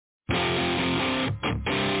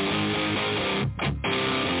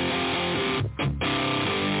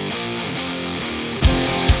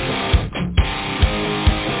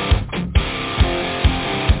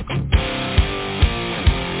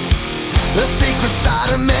secret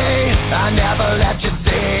side of me I never let you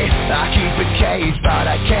see. I keep it caged, but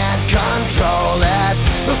I can't control it.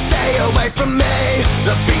 So stay away from me,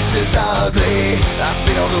 the beast is ugly. I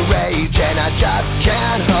feel the rage and I just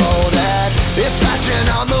can't hold it. It's scratching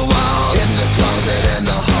on the wall, in the closet, in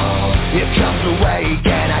the hall. It comes awake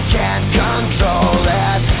and I can't control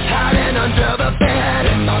it. Hiding under the bed,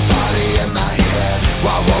 in my body, in my head.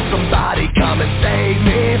 Why won't somebody come and save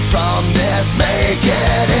me from this? Make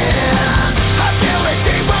it in. I feel it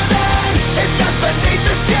deep within, it's just beneath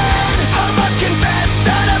the skin. I must confess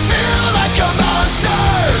that I feel like a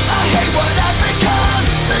monster. I hate what I've become,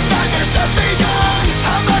 the darkness has begun.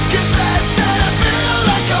 I must confess that I feel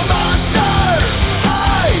like a monster.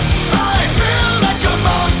 I feel like a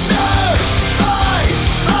monster.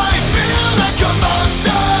 I feel like a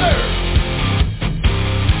monster.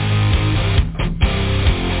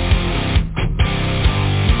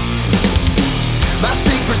 My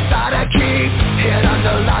secret side I keep hid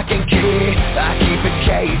under lock and key. I keep it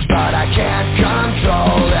caged, but I can't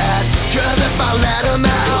control it. 'Cause if I let him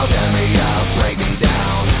out, he'll tear me up, break me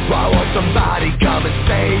down. Why won't somebody come and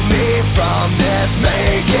save me from this?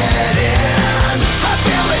 Make it in. I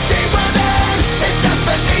feel it deep within, it's just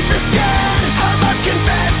beneath the skin. I must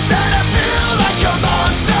confess that I feel like a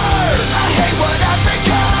monster. I hate what I've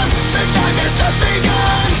become, the darkness has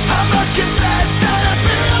begun. I must confess that I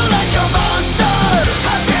feel like a monster.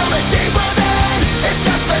 I feel it deep within, it's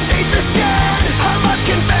just beneath the skin. I must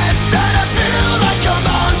confess that I feel like a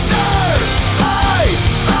monster.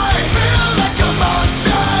 I feel like a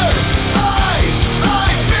monster.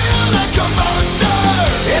 I feel like a monster.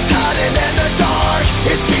 It's hiding in the dark,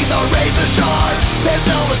 its teeth are razor sharp. There's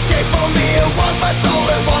no escape for me, it wants my soul,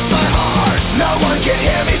 it wants my heart. No one can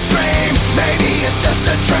hear me scream, maybe it's just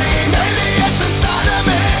a dream. Maybe it's inside of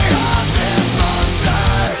me. This monster,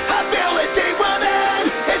 I feel it deep within,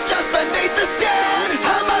 it's just beneath the skin.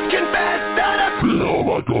 I must confess that I feel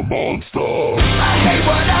like a monster. I hate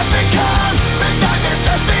what I've become, the darkness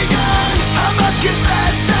has begun. I must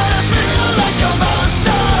confess that I feel like a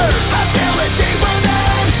monster. I feel it deep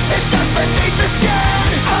within, it's just beneath the skin.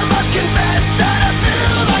 I must confess that I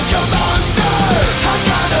feel like a monster. I'm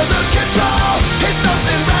trying to lose control, it's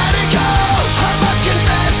something radical. I must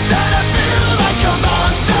confess that I feel like a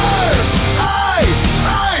monster.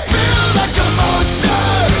 I feel like a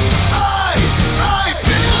monster. I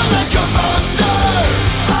feel like a monster.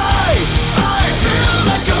 I feel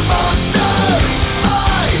like a monster.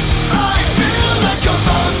 I feel like a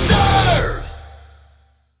monster.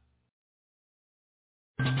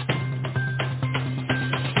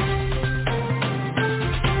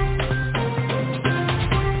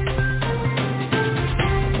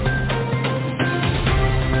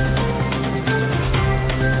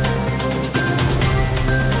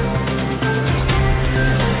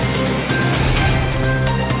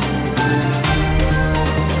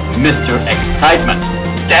 Mr. Excitement,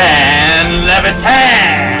 Dan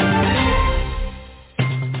Levitan.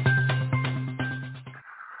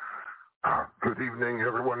 Good evening,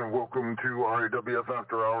 everyone, and welcome to RAWF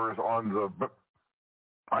After Hours on the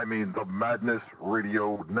Madness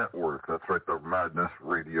Radio Network. That's right, the Madness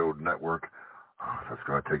Radio Network. That's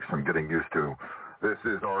going to take some getting used to. This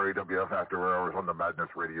is RAWF After Hours on the Madness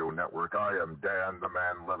Radio Network. I am Dan the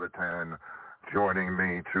Man Levitan. Joining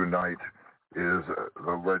me tonight is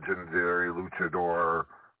the legendary luchador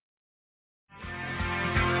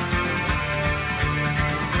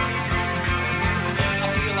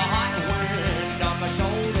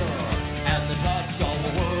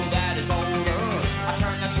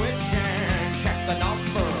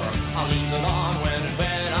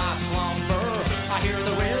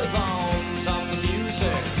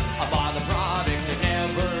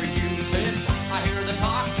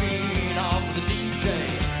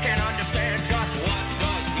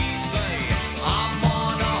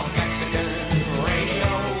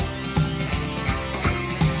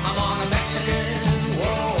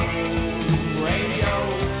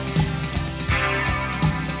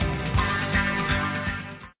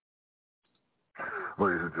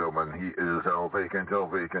Ladies and gentlemen, he is El Vacant.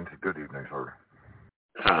 Good evening, sir.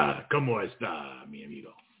 ¿Cómo está, mi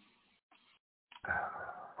amigo?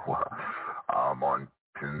 Well, I'm on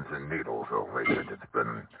pins and needles, El Vacant.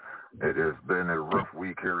 It has been a rough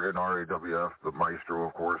week here in RAWF. The Maestro,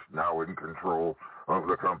 of course, now in control of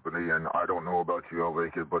the company, and I don't know about you, El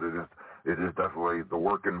Vacant, but it is definitely, the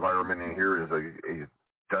work environment in here is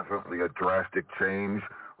definitely a drastic change.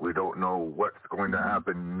 We don't know what's going to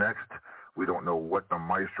happen next. We don't know what the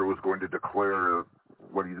Maestro is going to declare,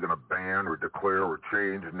 what he's going to ban or declare or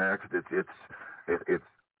change next. It's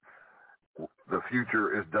the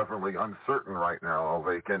future is definitely uncertain right now,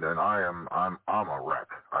 Vacant, and I'm a wreck.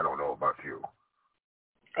 I don't know about you.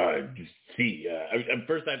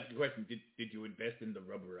 First I have the question, did you invest in the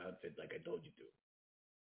rubber outfit like I told you to?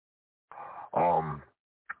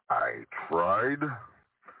 I tried,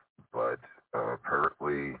 but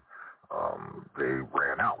apparently they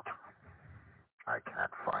ran out. I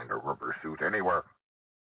can't find a rubber suit anywhere.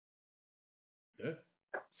 Yeah,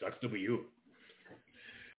 sucks to be you.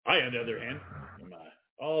 I, on the other hand, am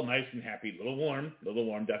all nice and happy, a little warm,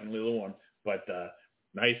 definitely a little warm, but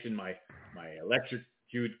nice in my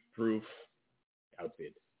electrocute-proof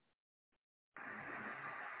outfit.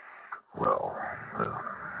 Well,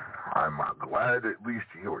 I'm glad at least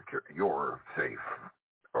you're safe,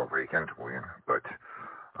 Vacant, but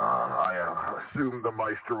I assume the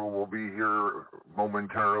Maestro will be here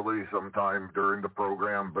momentarily sometime during the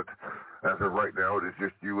program, but as of right now, it is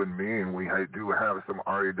just you and me, and we do have some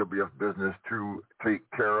RAWF business to take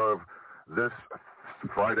care of this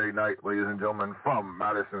Friday night, ladies and gentlemen, from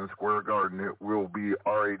Madison Square Garden. It will be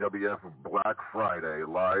RAWF Black Friday,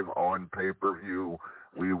 live on pay-per-view.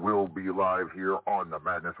 We will be live here on the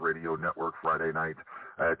Madness Radio Network Friday night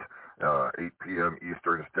at 8 p.m.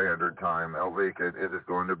 Eastern Standard Time. Vacant, it's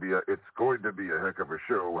going to be a heck of a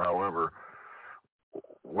show. However,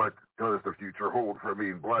 what does the future hold for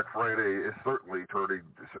me? Black Friday is certainly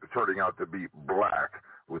turning out to be black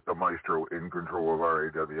with the Maestro in control of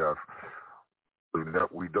RAWF.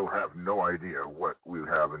 We don't have no idea what we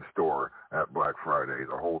have in store at Black Friday.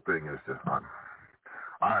 The whole thing is just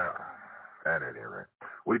at any rate.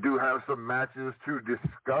 We do have some matches to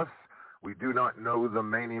discuss. We do not know the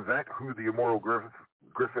main event, who the Immortal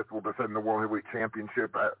Griffith will defend the World Heavyweight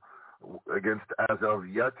Championship against as of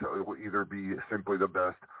yet. It will either be Simply the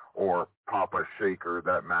Best or Papa Shaker.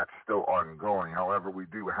 That match still ongoing. However, we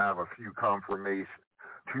do have a few confirmed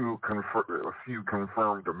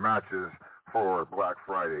matches for Black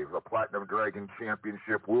Friday. The Platinum Dragon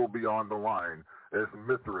Championship will be on the line as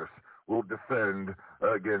Mithras will defend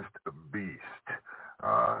against Beast.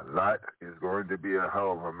 That is going to be a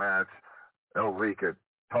hell of a match. Vacant,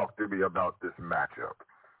 talk to me about this matchup.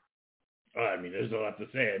 There's a lot to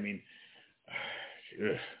say. I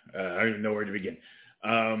don't even know where to begin.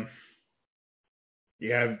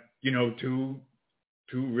 You have, two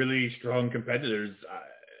really strong competitors,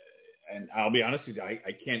 and I'll be honest with you,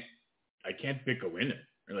 I can't pick a winner.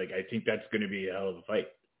 I think that's going to be a hell of a fight.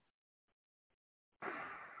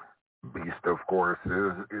 Beast, of course,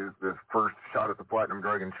 is the first shot at the Platinum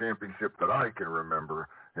Dragon Championship that I can remember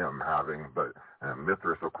him having. But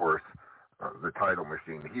Mithras, of course, the title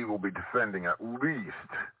machine, he will be defending at least,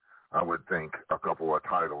 I would think, a couple of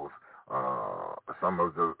titles. Some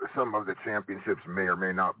of the championships may or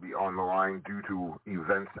may not be on the line due to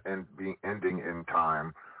events ending in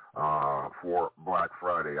time for Black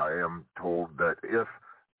Friday. I am told that if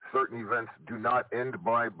certain events do not end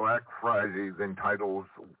by Black Friday, then title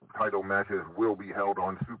matches will be held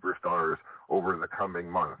on Superstars over the coming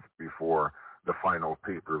month before the final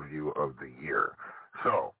pay-per-view of the year.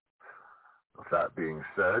 So, with that being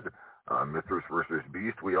said, Mithras versus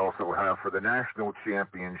Beast. We also have for the National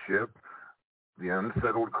Championship, the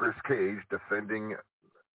unsettled Chris Cage defending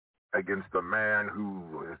against the man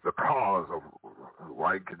who is the cause of, who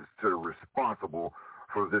I consider responsible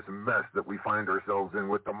for this mess that we find ourselves in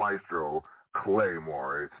with the Maestro,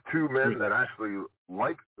 Claymore. It's two men that actually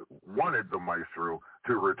wanted the Maestro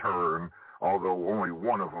to return, although only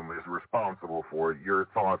one of them is responsible for it. Your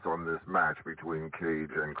thoughts on this match between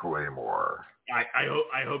Cage and Claymore? I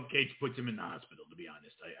hope Cage puts him in the hospital, to be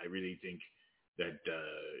honest. I really think that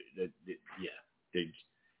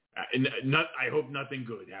I hope nothing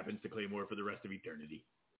good happens to Claymore for the rest of eternity.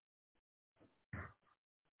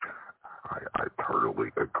 I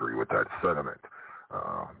totally agree with that sentiment.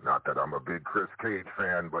 Not that I'm a big Chris Cage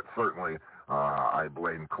fan, but certainly I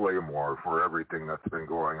blame Claymore for everything that's been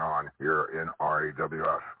going on here in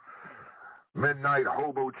RAWF. Midnight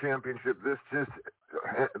Hobo Championship.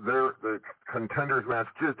 The contenders match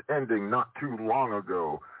just ending not too long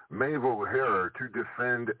ago. Maeve O'Hara to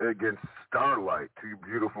defend against Starlight, two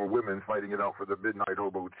beautiful women fighting it out for the Midnight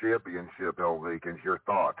Hobo Championship. Vacant, your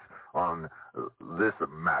thoughts on this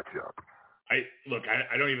matchup? I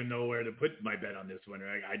don't even know where to put my bet on this one.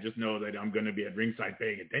 I just know that I'm going to be at ringside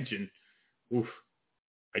paying attention. Oof.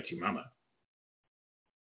 Aichi mama.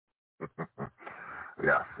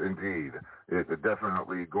 Yes, indeed. It's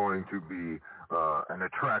definitely going to be an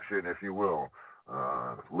attraction, if you will,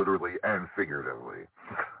 literally and figuratively.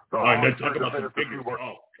 Let's talk about some figures.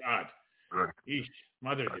 Oh, God. Eesh,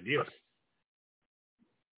 Mother de Dios.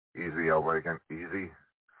 Easy, Vacant. Easy.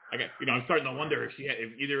 I'm starting to wonder if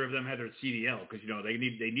either of them had their CDL, because they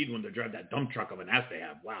need one to drive that dump truck of an ass they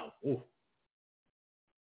have. Wow. Ooh.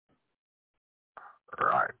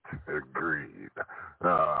 Right. Agreed.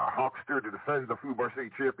 Hawkster to defend the Fubar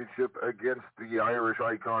State Championship against the Irish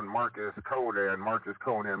icon Marcus Conan. Marcus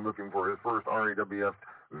Conan looking for his first RAWF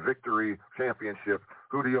victory championship.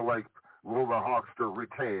 Who do you like? Will the Hawkster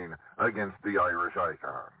retain against the Irish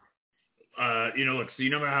icon? Look. So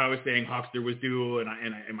remember how I was saying Hawkster was due, and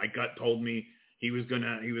my gut told me he was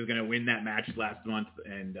gonna win that match last month,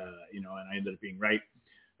 and I ended up being right.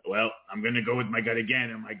 Well, I'm gonna go with my gut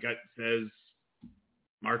again, and my gut says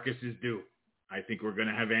Marcus is due. I think we're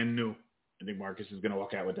gonna have Anu. I think Marcus is gonna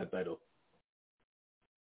walk out with that title.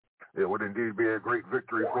 It would indeed be a great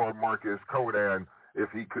victory for Marcus Conan if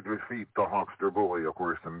he could defeat the Hawkster Bully, of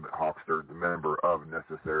course, the Hawkster, the member of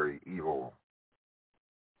Necessary Evil.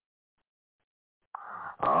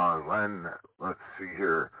 Then, let's see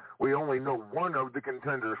here. We only know one of the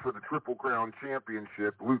contenders for the Triple Crown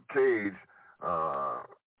Championship, Luke Cage.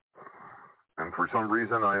 And for some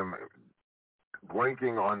reason, I am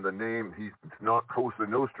blanking on the name. It's not Cosa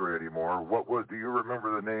Nostra anymore. Do you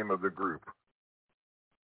remember the name of the group?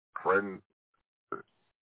 Friend.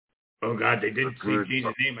 Oh God, they didn't change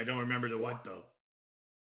the name. I don't remember the what though.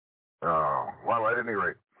 Well, at any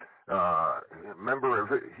rate,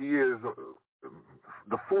 he is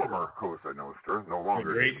the former Cosa Nostra, no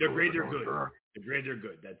longer. The Greater Good. The Greater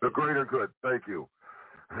Good. That's the Greater Good. Thank you.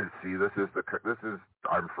 See,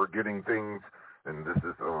 I'm forgetting things, and this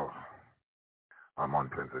is I'm on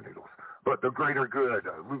pins and needles. But the Greater Good,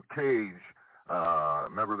 Luke Cage,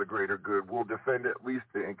 member of the Greater Good, will defend at least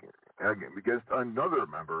against another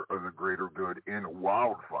member of the Greater Good in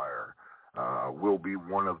Wildfire. Will be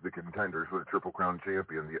one of the contenders for the Triple Crown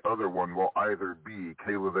champion. The other one will either be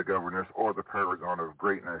Kayla the Governess or the Paragon of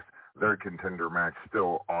Greatness. Their contender match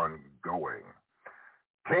still ongoing.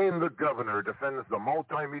 Kane the Governor defends the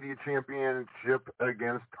Multimedia Championship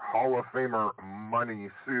against Hall of Famer Money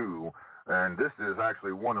Sue. And this is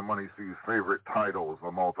actually one of Money Sue's favorite titles,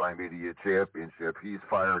 the Multimedia Championship. He's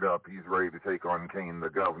fired up. He's ready to take on Kane the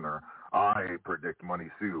Governor. I predict Money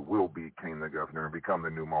Sue will beat Kane the Governor and become the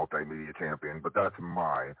new Multimedia Champion, but that's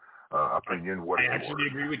my opinion. I actually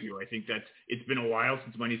agree with you. I think it's been a while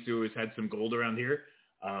since Money Sue has had some gold around here,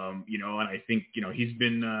 and I think, he's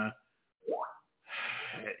been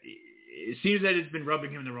it seems that it's been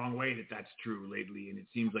rubbing him the wrong way that's true lately, and it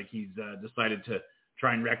seems like he's decided to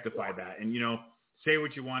try and rectify that. And, say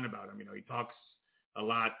what you want about him. He talks a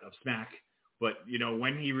lot of smack, but,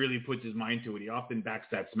 when he really puts his mind to it, he often backs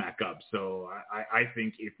that smack up. So I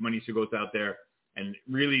think if Money Sue goes out there and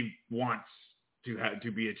really wants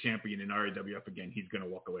to be a champion in RAWF again, he's going to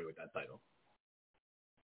walk away with that title.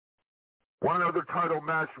 One other title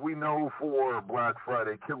match we know for Black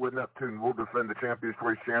Friday, Killer Neptune will defend the Champions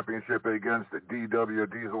Choice Championship against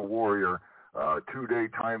DW Diesel Warrior. 2-day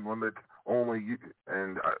time limit only,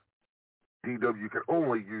 and DW can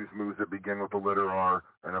only use moves that begin with the letter R,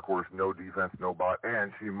 and of course, no defense, no bot,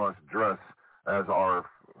 and she must dress as our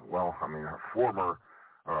former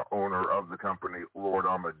owner of the company, Lord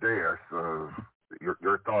Amadeus.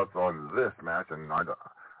 Your thoughts on this match? And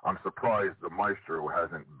I'm surprised the Maestro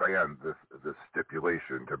hasn't banned this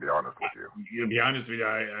stipulation, to be honest with you. To be honest with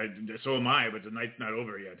you, so am I, but the night's not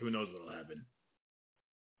over yet. Who knows what'll happen?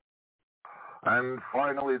 And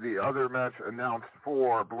finally, the other match announced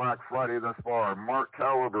for Black Friday thus far, Mark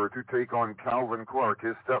Caliber to take on Calvin Clark,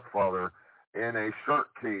 his stepfather, in a shark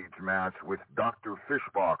cage match with Dr.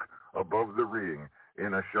 Fishbach above the ring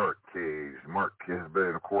in a shark cage. Mark has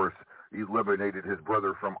been, of course, eliminated his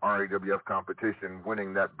brother from RAWF competition,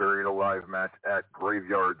 winning that Buried Alive match at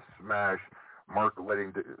Graveyard Smash. Mark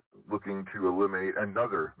looking to eliminate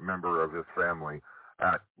another member of his family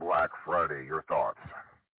at Black Friday. Your thoughts?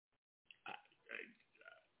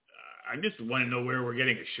 I just want to know where we're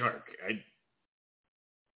getting a shark.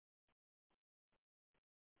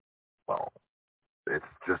 Well, it's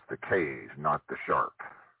just the cage, not the shark.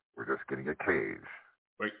 We're just getting a cage.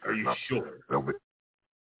 Wait, are you sure?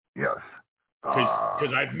 Yes.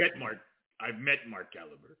 Because I've met Mark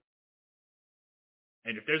Caliber.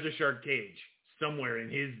 And if there's a shark cage somewhere in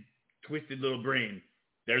his twisted little brain,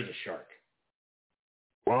 there's a shark.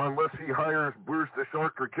 Well, unless he hires Bruce the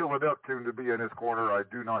Shark or Killer Neptune to be in his corner, I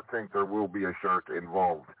do not think there will be a shark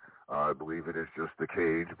involved. I believe it is just the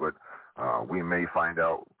cage, but we may find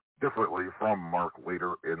out differently from Mark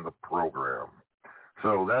later in the program.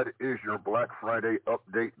 So that is your Black Friday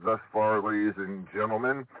update thus far, ladies and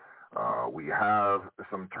gentlemen. We have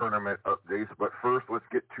some tournament updates, but first let's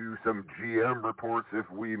get to some GM reports if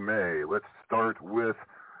we may. Let's start with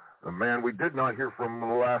The man we did not hear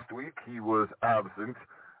from last week, he was absent,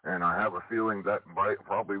 and I have a feeling that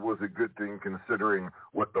probably was a good thing considering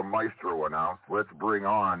what the Maestro announced. Let's bring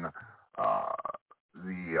on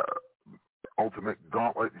the Ultimate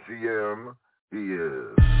Gauntlet GM. He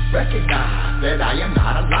is... Recognize that I am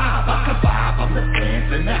not alive. I survive. I'm the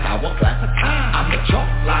sense in the hourglass of time. I'm the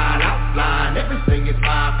chalk line, outline. Everything is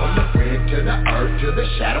mine. From the grid to the earth to the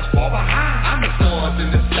shadows far behind. I'm the stars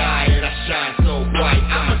in the sky and I shine so bright.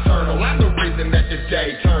 I'm eternal. I'm the reason that the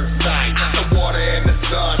day turns night. I'm the water and the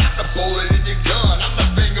sun. I'm the bullet in your gun. I'm the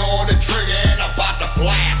finger on the trigger and I'm about to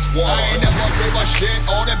blast one. I ain't never give a shit.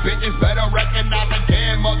 All the bitches better recognize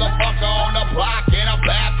again. Motherfucker on the block and I'm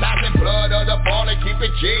baptizing blood of the ball and keep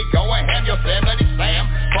it G. Going ham, your family slam.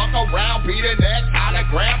 Fuck around, beat the next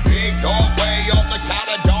hologram. Big dog way off the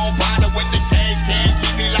collar. Don't bother with the cake. Can't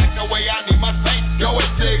keep me like the way I need my face. Going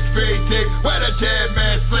 6 feet deep where the dead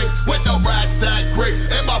man sleep. With the rats that creep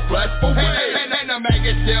in my flesh for weed. And the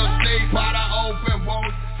maggot still sleep by the open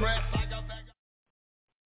wounds. Dressed like a bag.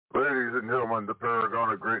 Ladies and gentlemen, the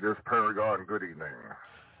Paragon of Greatness, Paragon, good evening.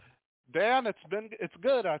 Dan, it's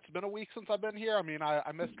good. It's been a week since I've been here. I mean,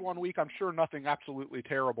 I missed 1 week. I'm sure nothing absolutely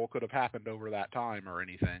terrible could have happened over that time or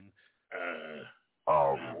anything. I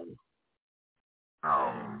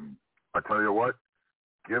tell you what,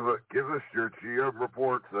 give us your GM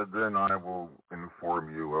reports, and then I will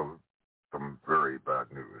inform you of some very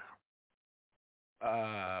bad news.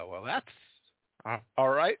 Well, that's all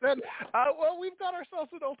right then. Well, we've got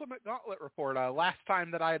ourselves an Ultimate Gauntlet report. Last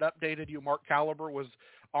time that I had updated you, Mark Caliber was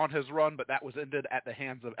on his run, but that was ended at the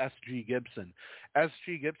hands of S.G. Gibson.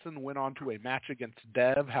 S.G. Gibson went on to a match against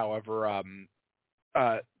Dev. However,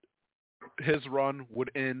 his run would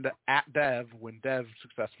end at Dev when Dev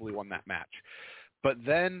successfully won that match. But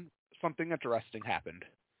then something interesting happened.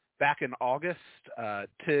 Back in August,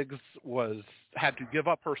 Tiggs had to give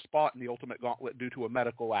up her spot in the Ultimate Gauntlet due to a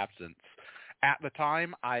medical absence. At the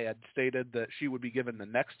time, I had stated that she would be given the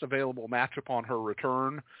next available match upon her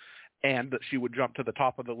return, and that she would jump to the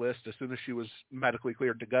top of the list as soon as she was medically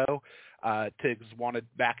cleared to go. Tiggs wanted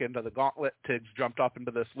back into the gauntlet. Tiggs jumped up into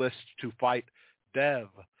this list to fight Dev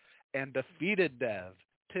and defeated Dev.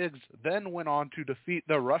 Tiggs then went on to defeat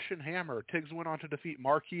the Russian Hammer. Tiggs went on to defeat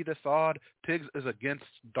Marquis de Sade. Tiggs is against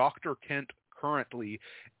Dr. Kent currently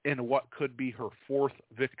in what could be her 4th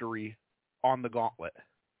victory on the gauntlet.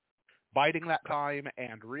 Biding that time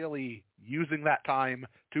and really using that time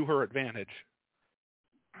to her advantage.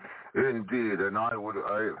 Indeed, and I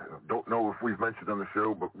don't know if we've mentioned on the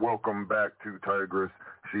show, but welcome back to Tigress.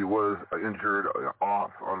 She was injured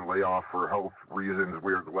on layoff for health reasons.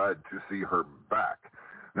 We are glad to see her back.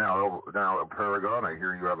 Now, Paragon, I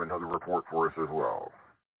hear you have another report for us as well.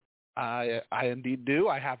 I indeed do.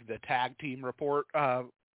 I have the tag team report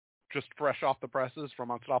just fresh off the presses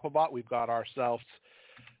from Unstoppable. We've got ourselves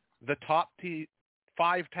the top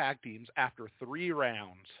 5 tag teams after 3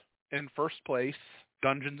 rounds. In first place,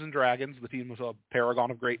 Dungeons & Dragons, the team of Paragon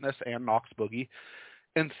of Greatness and Knox Boogie.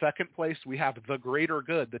 In second place, we have The Greater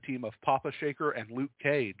Good, the team of Papa Shaker and Luke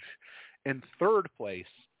Cage. In third place,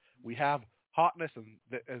 we have Hotness, and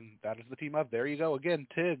that is the team of, there you go again,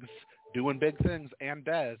 Tiggs, doing big things, and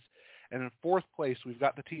Dez. And in fourth place, we've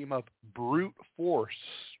got the team of Brute Force,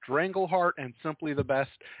 Strangleheart, and Simply the Best.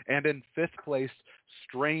 And in fifth place,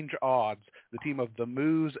 Strange Odds, the team of The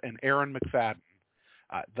Moose and Aaron McFadden.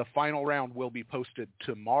 The final round will be posted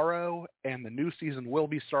tomorrow, and the new season will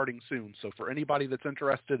be starting soon. So for anybody that's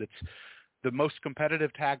interested, it's the most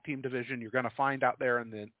competitive tag team division you're going to find out there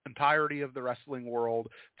in the entirety of the wrestling world.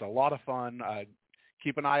 It's a lot of fun.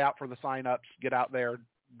 Keep an eye out for the sign-ups. Get out there,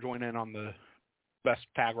 join in on the best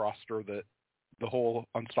tag roster that the whole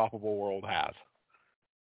Unstoppable world has.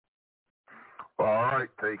 All right,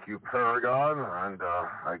 thank you, Paragon, and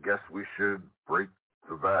I guess we should break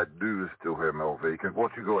the bad news to him, LV. Why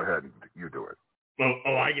don't you go ahead and you do it?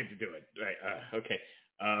 Oh, I get to do it. Right. Okay.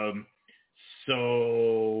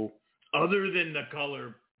 So other than the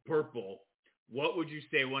color purple, what would you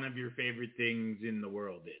say one of your favorite things in the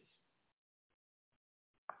world is?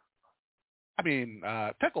 I mean,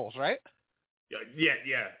 pickles, right?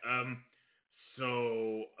 Yeah.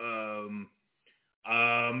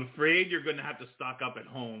 I'm afraid you're going to have to stock up at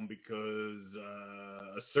home because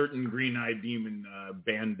a certain green-eyed demon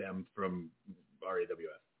banned them from RAWF.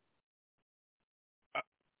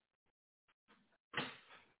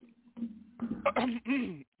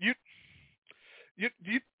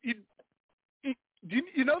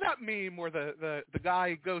 You know that meme where the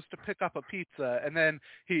guy goes to pick up a pizza and then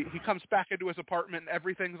he comes back into his apartment and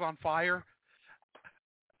everything's on fire?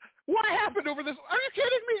 What happened over this? Are you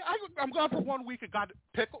kidding me? I'm gone for 1 week and got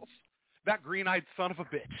pickles. that green-eyed son of a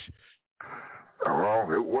bitch.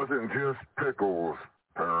 Well, it wasn't just pickles,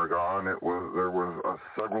 Paragon. There was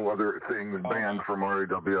several other things banned from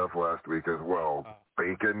RAWF last week as well.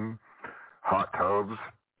 Bacon, hot tubs,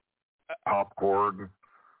 popcorn,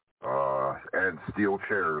 and steel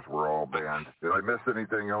chairs were all banned. Did I miss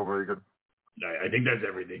anything else, Reagan? I think that's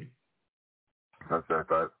everything. That's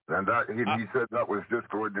that. And that he said that was just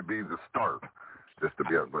going to be the start, just to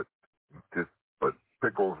be, but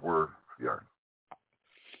pickles were, yeah.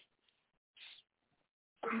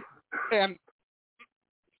 And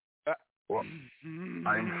well,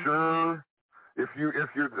 I'm sure if you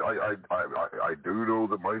I do know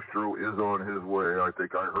the Maestro is on his way. I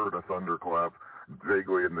think I heard a thunderclap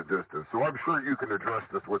vaguely in the distance, so I'm sure you can address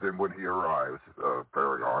this with him when he arrives,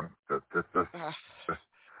 Paragon.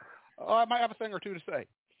 I might have a thing or two to say.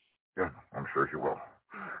 Yeah, I'm sure you will.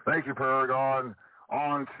 Thank you, Paragon.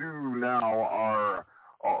 On to now our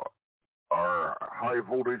high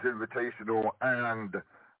voltage invitational and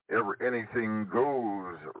anything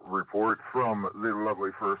goes report from the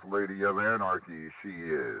lovely First Lady of Anarchy. She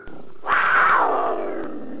is.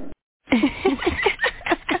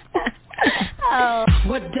 Oh.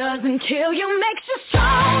 What doesn't kill you makes you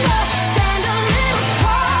stronger. Stand a little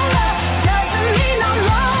taller. Doesn't mean I'm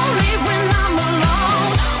lonely when I'm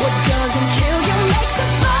alone. What doesn't kill you makes you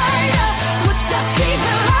fighter. What's that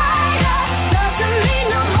fever lighter? Doesn't mean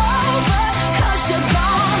I'm over, 'cause you're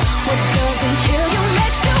gone. What doesn't kill you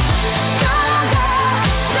makes you stronger,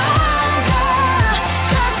 stronger.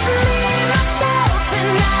 Just me, myself,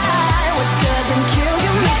 and I. What doesn't kill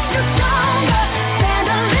you makes you stronger. Stand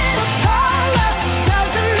a little taller.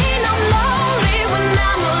 Doesn't mean I'm lonely when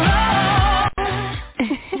I'm alone.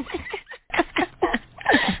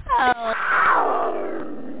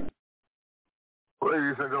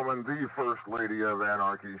 Ladies and gentlemen, the First Lady of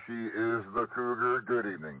Anarchy. She is the Cougar. Good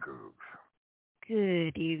evening, Cougs.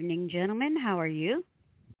 Good evening, gentlemen. How are you?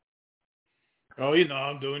 Oh,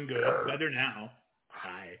 I'm doing good. Better now.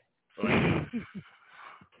 Hi.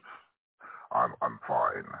 I'm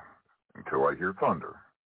fine until I hear thunder.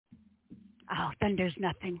 Oh, thunder's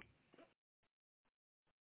nothing.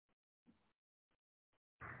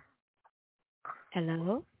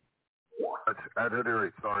 Hello? At any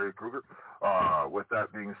rate, sorry, Cougar. With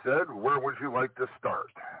that being said, where would you like to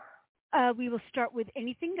start? We will start with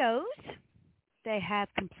Anything Goes. They have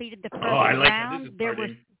completed the first I like round.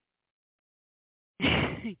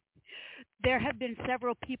 There have been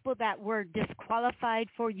several people that were disqualified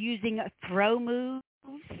for using throw moves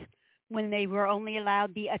when they were only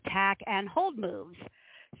allowed the attack and hold moves.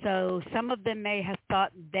 So some of them may have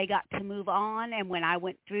thought they got to move on, and when I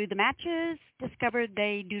went through the matches, discovered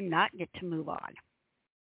they do not get to move on.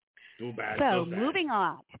 Too bad. So moving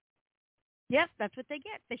on. Yes, that's what they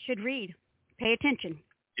get. They should read. Pay attention.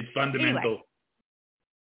 It's fundamental.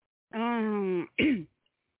 Anyway,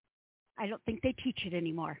 I don't think they teach it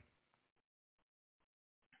anymore.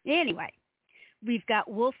 Anyway, we've got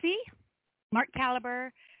Wolfie, Mark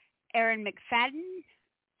Caliber, Aaron McFadden,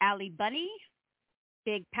 Allie Bunny,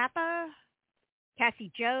 Big Papa,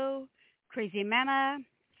 Cassie Joe, Crazy Mama,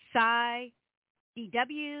 Cy,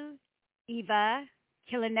 DW, Eva,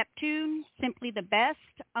 Killer Neptune, Simply the Best,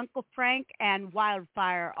 Uncle Frank, and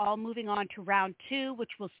Wildfire, all moving on to round 2, which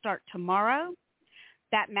will start tomorrow.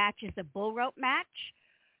 That match is a bull rope match.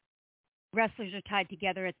 Wrestlers are tied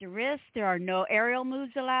together at the wrist. There are no aerial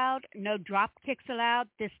moves allowed, no drop kicks allowed.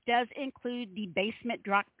 This does include the basement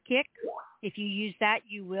drop kick. If you use that,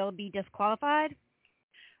 you will be disqualified.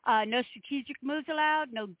 No strategic moves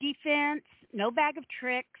allowed, no defense, no bag of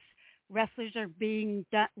tricks. Wrestlers are being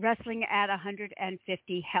wrestling at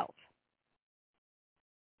 150 health.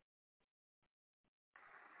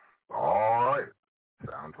 All right.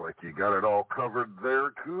 Sounds like you got it all covered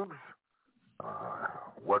there, Cougs.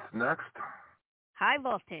 What's next? High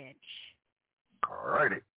voltage. All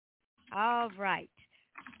righty. All right.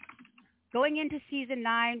 Going into season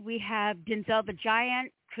 9, we have Denzel the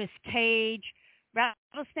Giant, Chris Cage,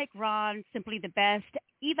 Rattlesnake Ron, Simply the Best,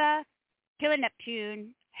 Eva, Killer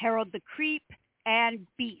Neptune, Harold the Creep, and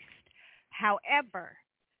Beast. However,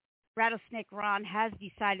 Rattlesnake Ron has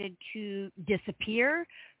decided to disappear.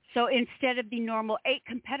 So instead of the normal 8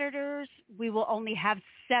 competitors, we will only have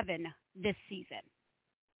 7 this season.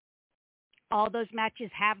 All those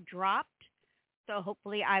matches have dropped, so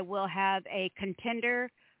hopefully I will have a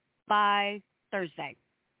contender by Thursday.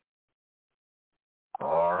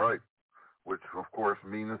 All right. Which, of course,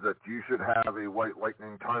 means that you should have a White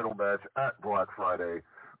Lightning title match at Black Friday.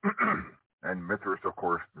 And Mithras, of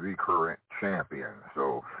course, the current champion.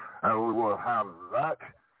 So we will have that.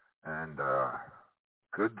 And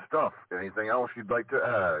good stuff. Anything else you'd like to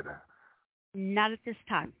add? Not at this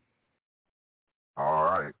time. All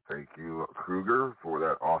right. Thank you, Kruger, for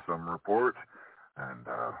that awesome report. And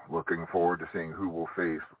looking forward to seeing who will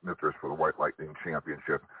face Mithras for the White Lightning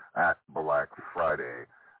Championship at Black Friday.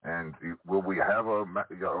 And will we have a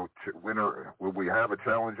winner? Will we have a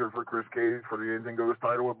challenger for Chris Cage for the Anything Goes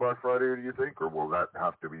title at Black Friday, do you think? Or will that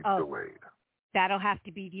have to be delayed? That'll have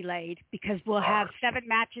to be delayed because we'll have 7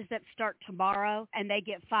 matches that start tomorrow, and they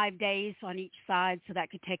get 5 days on each side, so that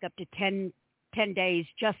could take up to 10 days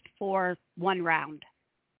just for one round.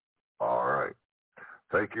 All right.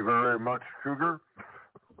 Thank you very much, Cougar.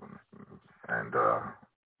 And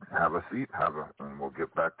have a seat. And we'll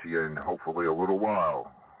get back to you in hopefully a little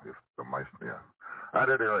while. If the mice, At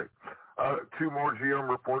any rate, 2 more GM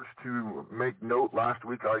reports to make note. Last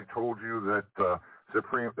week I told you that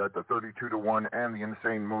that the 32-1 and the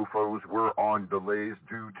Insane Mofos were on delays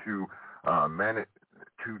due to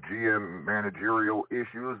GM managerial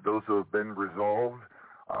issues. Those have been resolved.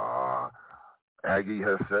 Aggie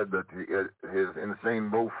has said that his Insane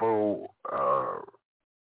Mofo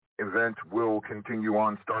event will continue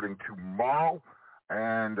on starting tomorrow,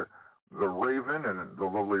 and the Raven and the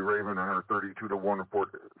lovely Raven and her 32-1 report,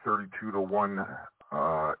 32-1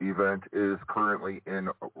 event is currently in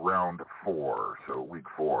round 4, so week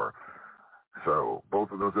 4. So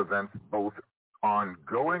both of those events both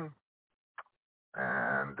ongoing,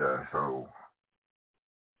 and so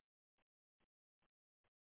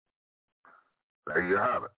there you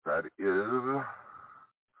have it. That is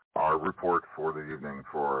our report for the evening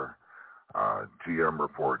for GM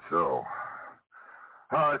report. So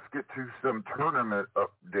let's get to some tournament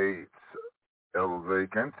updates.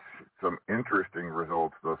 Vacant. Some interesting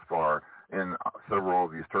results thus far in several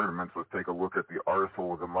of these tournaments. Let's take a look at the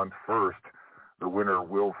Arsehole of the month first. The winner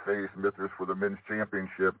will face Mithras for the men's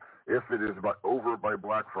championship. If it is over by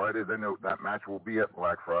Black Friday, then that match will be at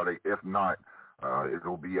Black Friday. If not, it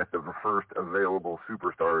will be at the first available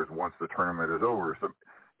Superstars once the tournament is over. Some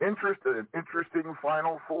interesting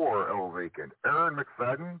Final Four, Vacant. Aaron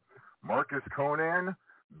McFadden, Marcus Conan,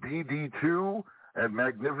 BD2, and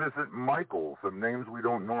Magnificent Michael, some names we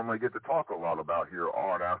don't normally get to talk a lot about here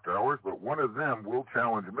on After Hours, but one of them will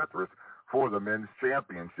challenge Mithras for the men's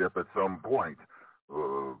championship at some point.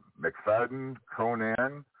 McFadden,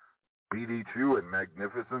 Conan, BD2, and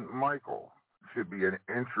Magnificent Michael. Should be an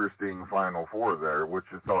interesting Final Four there.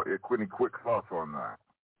 Any quick thoughts on that?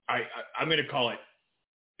 I'm going to call it.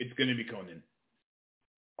 It's going to be Conan.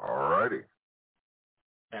 All righty.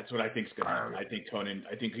 That's what I think is going to happen. I think Conan.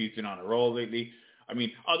 I think he's been on a roll lately. I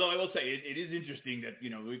mean, although I will say it is interesting that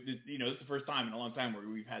this is the first time in a long time where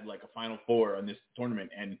we've had like a Final Four on this tournament,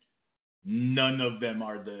 and none of them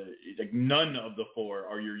are none of the 4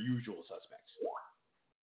 are your usual suspects.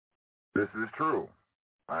 This is true.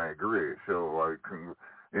 I agree. So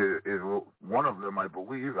one of them, I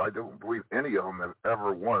don't believe any of them have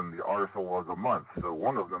ever won the Arsehole of the month. So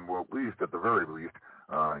one of them will at the very least,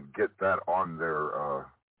 get that on their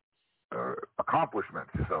accomplishment.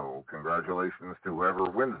 So congratulations to whoever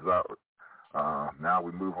wins that. Now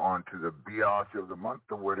we move on to the Biatch of the month,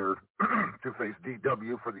 the winner to face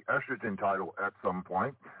DW for the estrogen title at some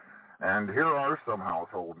point. And here are some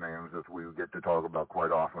household names that we get to talk about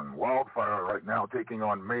quite often. Wildfire right now taking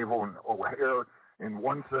on Mabel and O'Hare in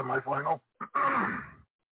one semifinal.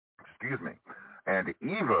 Excuse me. And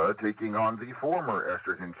Eva taking on the former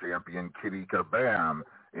estrogen champion Kitty Kabam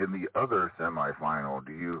in the other semifinal.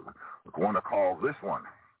 Do you want to call this one?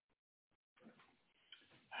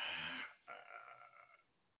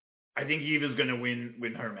 I think Eva's going to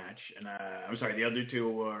win her match. And I'm sorry, the other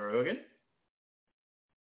 2 are who again?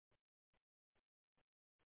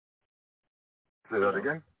 Say that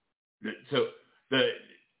again? So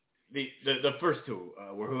the first 2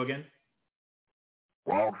 were who again?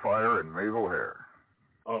 Wildfire and Mabel Hare.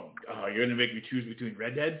 Oh, you're going to make me choose between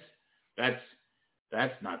redheads? That's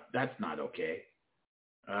not okay.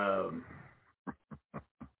 I'm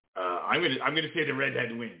gonna say the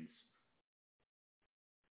redhead wins.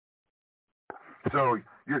 So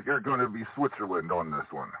you're going to be Switzerland on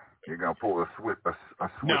this one. You're going to pull a Swiss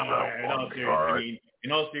out.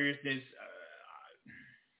 In all seriousness,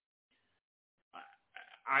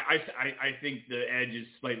 I think the edge is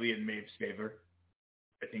slightly in Maeve's favor.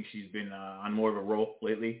 I think she's been on more of a roll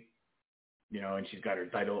lately, and she's got her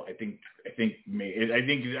title. I think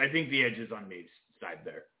the edge is on Maeve's side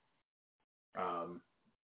there.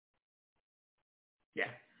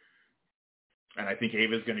 Yeah, and I think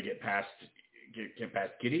Ava's going to get past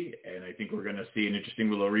Kitty, and I think we're going to see an interesting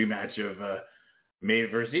little rematch of Maeve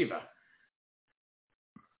versus Eva.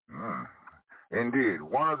 Indeed,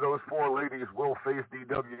 one of those four ladies will face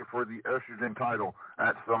DW for the estrogen title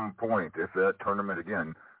at some point. If that tournament,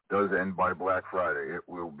 again, does end by Black Friday, it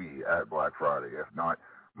will be at Black Friday. If not,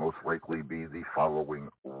 most likely be the following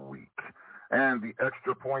week. And the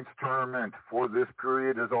extra points tournament for this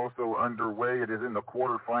period is also underway. It is in the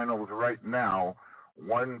quarterfinals right now.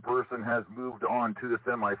 One person has moved on to the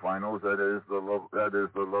semifinals. That is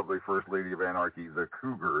the lovely First Lady of Anarchy, the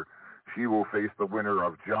Cougar. She will face the winner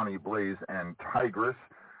of Johnny Blaze and Tigress.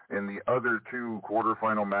 In the other two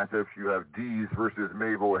quarterfinal matchups, you have Deez versus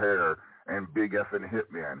Mabel Hare and Big Effin'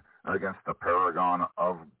 Hitman against the Paragon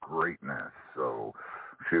of Greatness. So,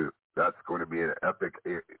 shoot, that's going to be an epic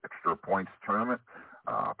extra points tournament.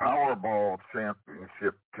 Powerball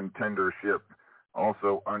Championship Contendership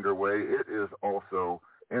also underway. It is also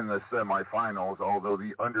in the semifinals, although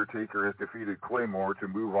The Undertaker has defeated Claymore to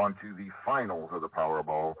move on to the finals of the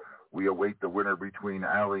Powerball. We await the winner between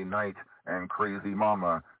Allie Knight and Crazy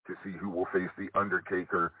Mama to see who will face The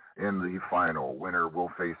Undertaker in the final. Winner will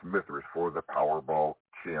face Mithras for the Powerball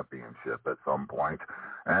Championship at some point.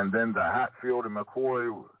 And then the Hatfield and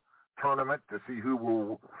McCoy tournament to see who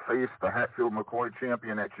will face the Hatfield-McCoy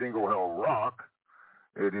champion at Jingle Hell Rock.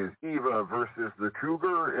 It is Eva versus the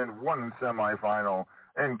Cougar in one semifinal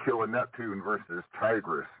and Killer Neptune versus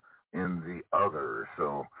Tigress in the other.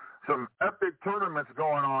 So some epic tournaments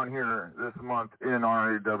going on here this month in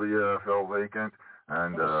RAWF Vacant,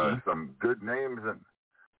 and some good names and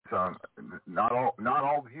some not all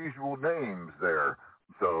the usual names there.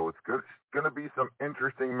 So it's going to be some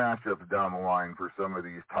interesting matchups down the line for some of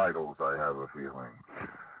these titles, I have a feeling.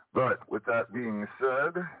 But with that being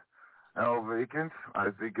said, L Vacant, I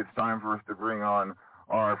think it's time for us to bring on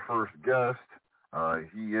our first guest.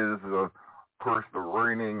 He is, of course, the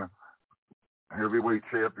reigning heavyweight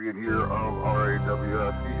champion here of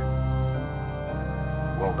RAWF.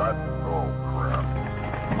 Well, oh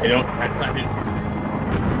crap. They don't. That's not it.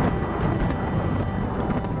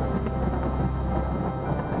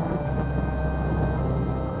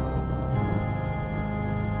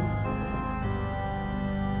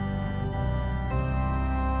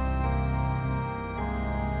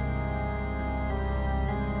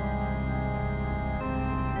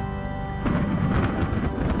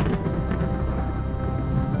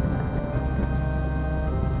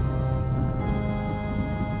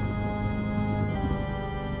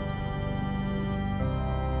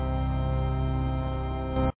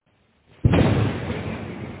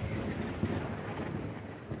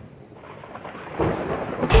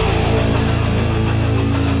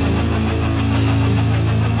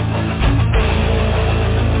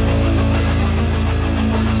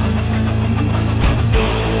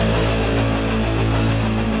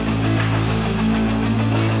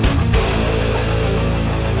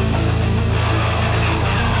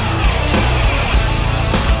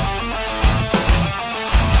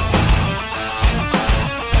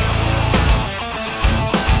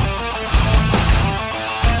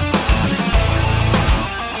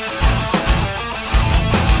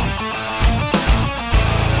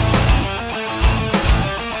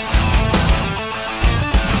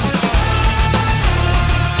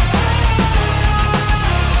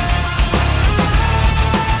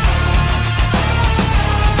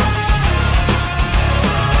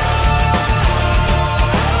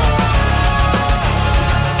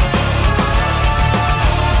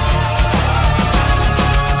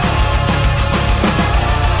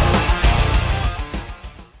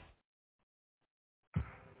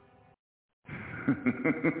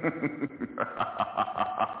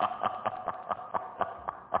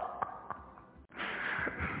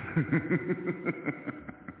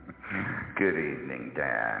 Good evening,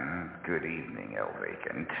 Dan. Good evening, El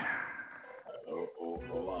Vacant.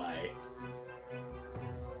 Oh, I.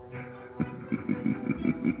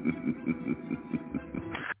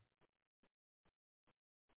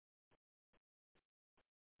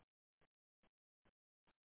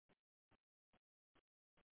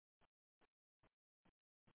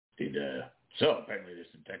 So apparently there's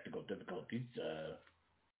some technical difficulties.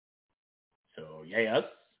 So yes,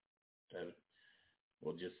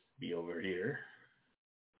 we'll just be over here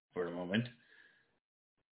for a moment.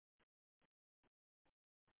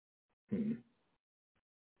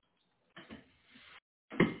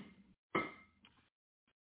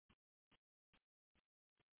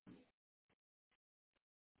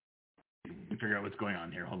 Figure out what's going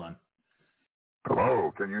on here. Hold on.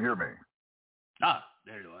 Hello, can you hear me? Ah,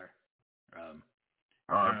 there you are.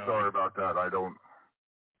 I'm sorry about that.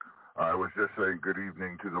 I was just saying good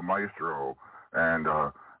evening to the Maestro. And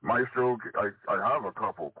Maestro, I have a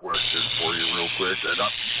couple questions for you real quick. And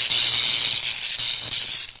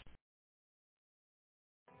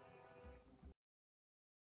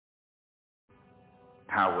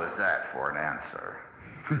How was that for an answer?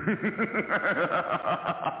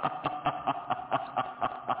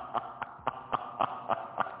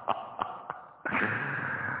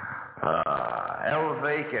 El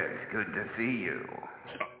Vacant, good to see you.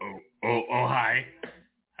 Oh, hi.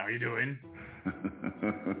 How you doing?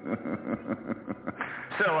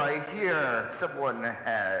 So I hear someone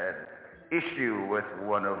had issue with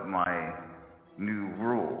one of my new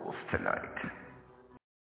rules tonight.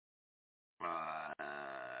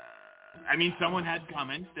 I mean, someone had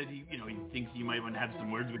comments that he thinks he might want to have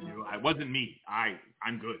some words with you. It wasn't me.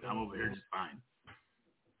 I'm good. I'm over here just fine.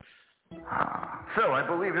 So I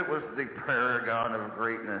believe it was the Paragon of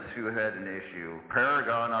Greatness who had an issue.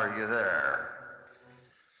 Paragon, are you there?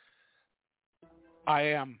 I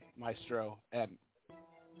am, Maestro, and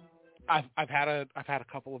I've had a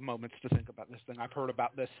couple of moments to think about this thing. I've heard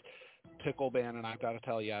about this pickle ban, and I've got to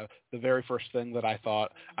tell you, the very first thing that I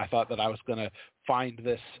thought that I was going to find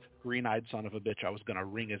this green-eyed son of a bitch. I was going to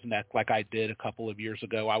wring his neck like I did a couple of years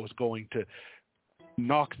ago. I was going to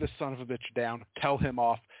knock this son of a bitch down, tell him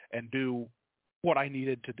off, and do what I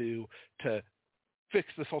needed to do to fix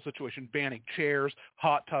this whole situation, banning chairs,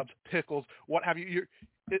 hot tubs, pickles, what have you.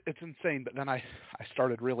 It's insane. But then I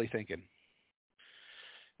started really thinking,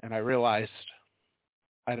 and I realized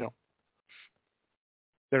I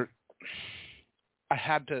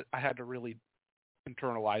had to really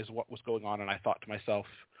internalize what was going on, and I thought to myself,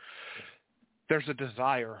 there's a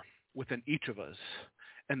desire within each of us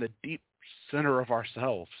in the deep center of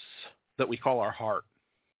ourselves that we call our heart.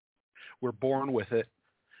 We're born with it,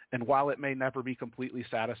 and while it may never be completely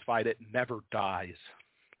satisfied, it never dies.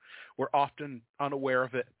 We're often unaware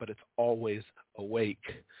of it, but it's always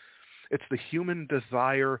awake. It's the human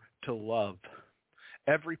desire to love.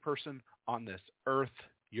 Every person on this earth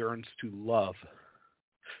yearns to love,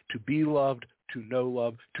 to be loved, to know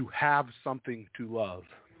love, to have something to love.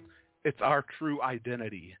 It's our true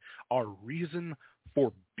identity, our reason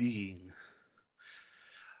for being.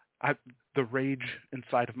 The rage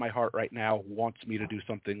inside of my heart right now wants me to do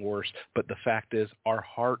something worse, but the fact is our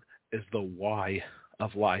heart is the why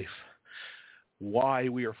of life, why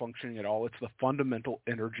we are functioning at all. It's the fundamental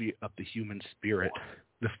energy of the human spirit,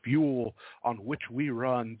 the fuel on which we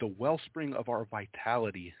run, the wellspring of our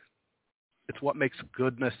vitality. It's what makes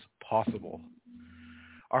goodness possible.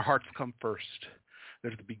 Our hearts come first.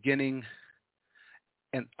 They're the beginning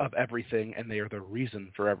of everything, and they are the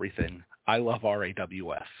reason for everything. I love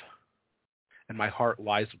RAWF, and my heart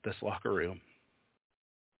lies with this locker room.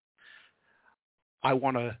 I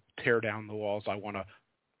want to tear down the walls. I want to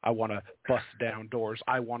bust down doors.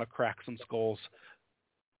 I want to crack some skulls.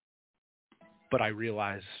 But I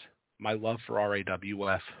realize my love for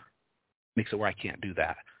RAWF makes it where I can't do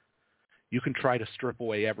that. You can try to strip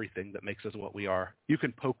away everything that makes us what we are. You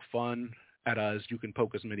can poke fun at us. You can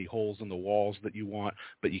poke as many holes in the walls that you want,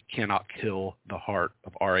 but you cannot kill the heart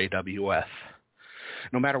of RAWF.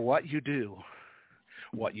 No matter what you do,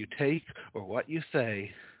 what you take, or what you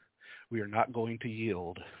say, we are not going to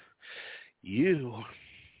yield. You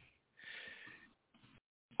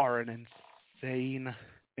are an insane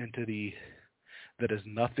entity that is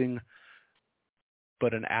nothing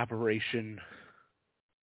but an aberration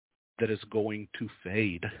that is going to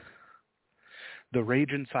fade. The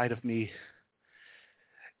rage inside of me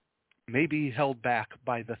may be held back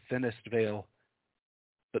by the thinnest veil,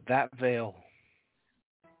 but that veil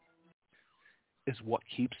is what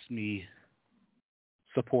keeps me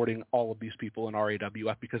supporting all of these people in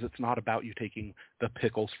RAWF, because it's not about you taking the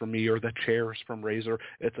pickles from me or the chairs from Razor.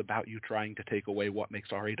 It's about you trying to take away what makes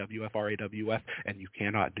RAWF RAWF, and you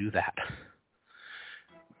cannot do that.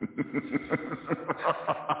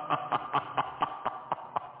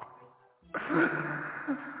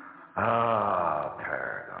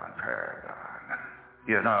 Paragon.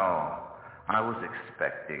 You know, I was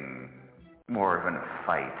expecting more of a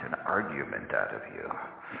fight, an argument out of you.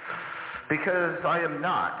 Because I am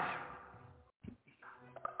not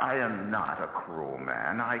a cruel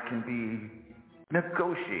man. I can be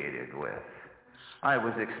negotiated with. I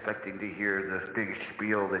was expecting to hear this big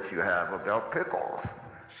spiel that you have about pickles.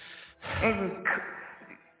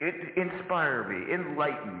 Inspire me,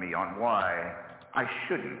 enlighten me on why I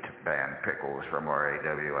shouldn't ban pickles from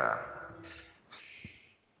RAWF.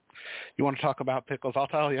 You want to talk about pickles? I'll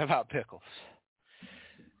tell you about pickles.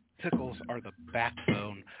 Pickles are the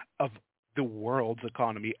backbone of the world's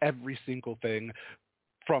economy. Every single thing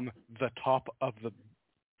from the top of the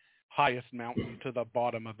highest mountain to the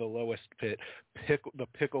bottom of the lowest pit. The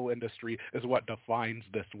pickle industry is what defines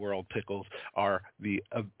this world. Pickles are the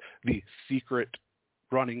secret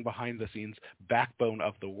running behind the scenes, backbone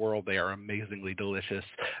of the world. They are amazingly delicious.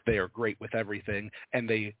 They are great with everything, and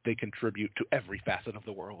they contribute to every facet of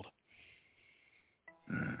the world.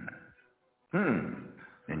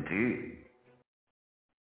 Indeed.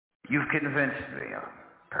 You've convinced me,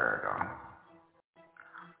 Paragon.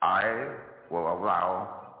 I will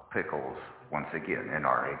allow pickles once again in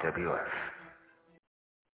RAWF.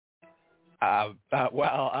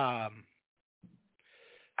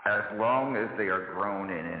 As long as they are grown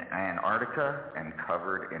in Antarctica and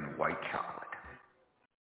covered in white chocolate.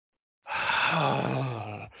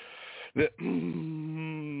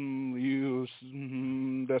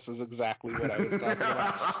 This is exactly what I was talking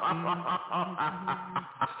about.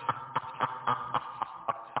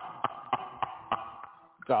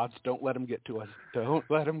 Gods, don't let him get to us. Don't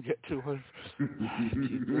let him get to us.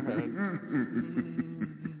 Keep your head.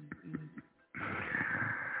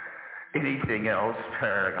 Anything else,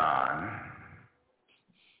 Paragon?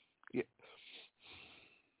 Yeah.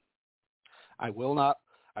 I will not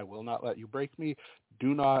let you break me.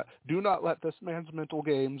 Do not let this man's mental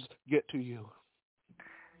games get to you.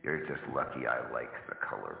 You're just lucky I like the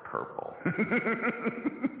color purple.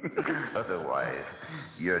 Otherwise,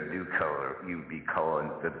 your new color, you'd be calling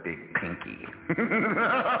the Big Pinky.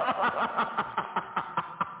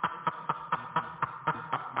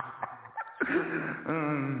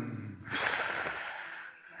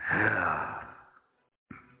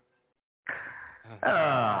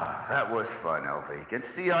 That was fun, Elvacant.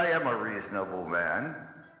 See, I am a reasonable man.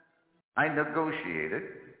 I negotiated.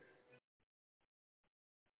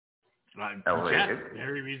 Yes,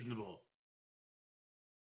 very reasonable.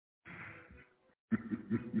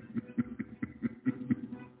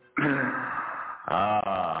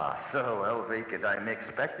 So Elvacant, I'm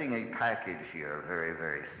expecting a package here very,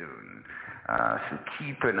 very soon. So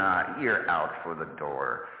keep an ear out for the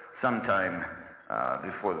door. Sometime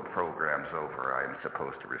before the program's over, I'm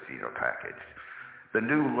supposed to receive a package. The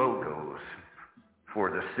new logos for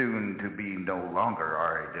the soon-to-be no longer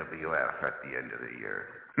RAWF at the end of the year.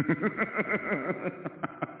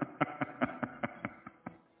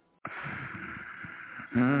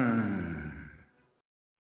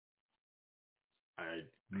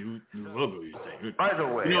 New logo, you say. By the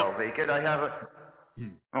way, Elvacant, I have a...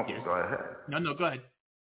 Yes. Go ahead. No, go ahead.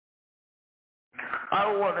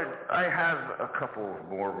 I have a couple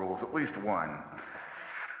more rules, at least one.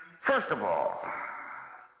 First of all,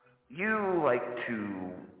 you like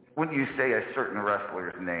to, when you say a certain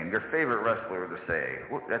wrestler's name, your favorite wrestler to say,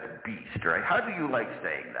 well, that's Beast, right? How do you like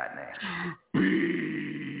saying that name?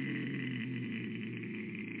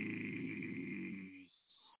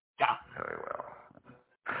 Yeah. Very well.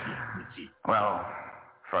 Let's see. Well,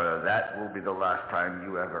 Father, that will be the last time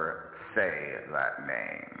you ever say that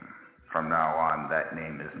name. From now on, that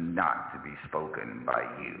name is not to be spoken by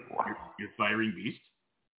you. You're firing Beast?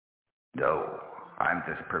 No, I'm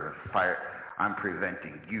just I'm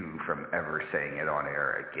preventing you from ever saying it on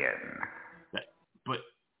air again. But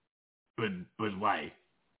why?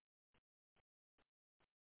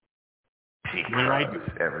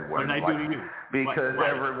 Because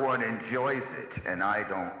everyone enjoys it, and I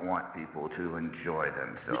don't want people to enjoy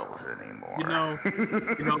themselves anymore.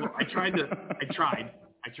 I tried.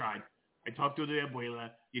 I talked to the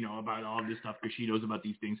abuela, about all this stuff because she knows about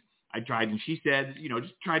these things. I tried, and she said,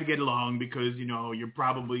 just try to get along because, you're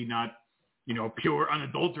probably not, pure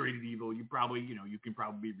unadulterated evil. You probably, you can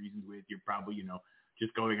probably be reasoned with. You're probably,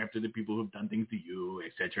 just going after the people who've done things to you,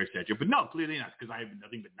 et cetera, et cetera. But no, clearly not, because I have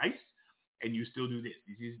nothing but nice, and you still do this.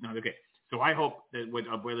 This is not okay. So I hope that what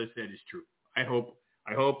abuela said is true. I hope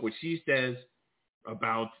what she says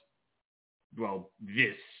about,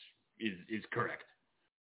 this is correct.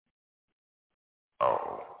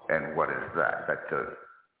 Oh, and what is that?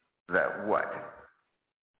 That what?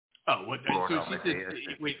 Oh, what? So she says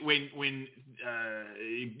when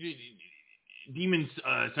demons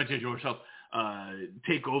such as yourself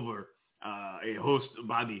take over a host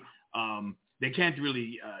body, they can't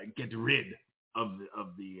really get rid of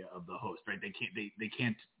the host, right?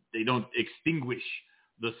 They don't extinguish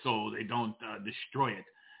the soul. They don't destroy it.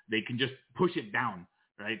 They can just push it down,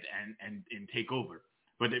 right, and take over.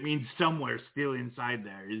 But it means somewhere still inside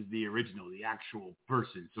there is the original, the actual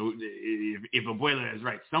person. So if abuela is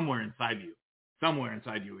right, somewhere inside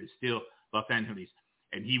you is still Los Angeles,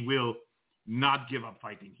 and he will not give up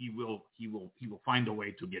fighting. He will find a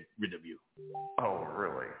way to get rid of you. Oh,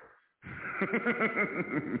 really?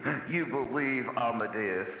 You believe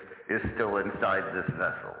Amadeus is still inside this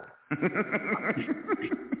vessel?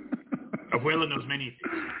 Abuela knows many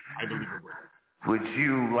things. I believe Abuela. Would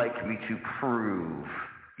you like me to prove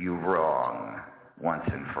you wrong once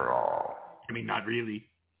and for all? I mean, not really.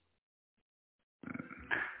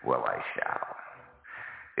 Well, I shall.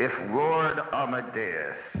 If Lord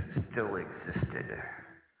Amadeus still existed,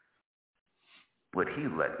 would he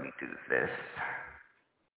let me do this?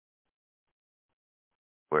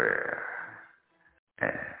 Where?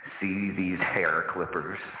 See these hair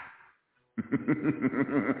clippers?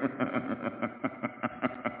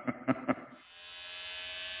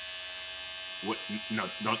 What? No,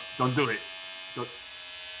 don't do it.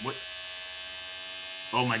 What?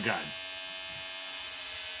 Oh my God.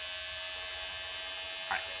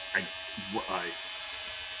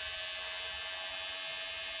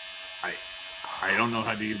 I don't know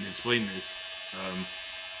how to even explain this.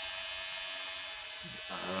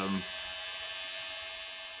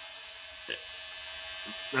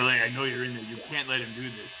 Really, I know you're in there. You can't let him do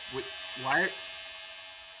this. Why?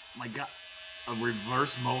 My God, a reverse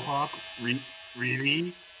mohawk?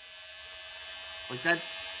 Really? Like that?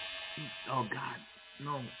 Oh God,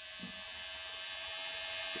 no.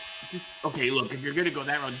 Just, okay, look, if you're gonna go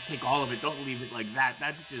that route, just take all of it. Don't leave it like that.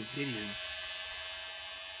 That's just hideous.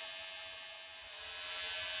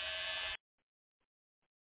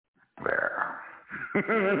 There.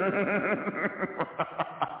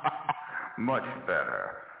 Much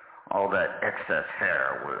better. All that excess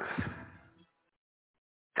hair was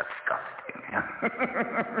disgusting.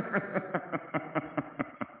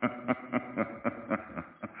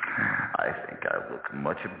 I think I look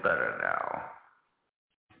much better now.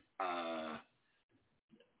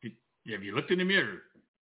 Have you looked in the mirror?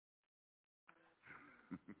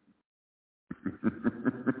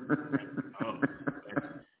 Oh,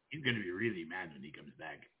 he's going to be really mad when he comes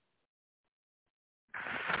back.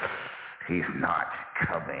 He's not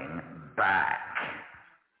coming back.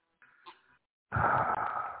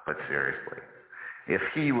 But seriously, if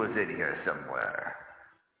he was in here somewhere,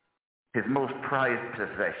 his most prized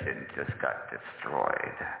possession just got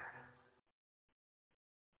destroyed.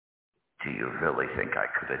 Do you really think I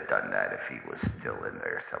could have done that if he was still in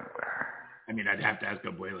there somewhere? I mean, I'd have to ask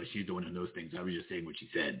Abuela. She's the one who knows things. I was just saying what she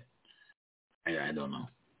said. I don't know.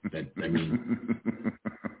 I mean,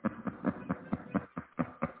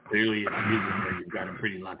 clearly if he's in there, you've got him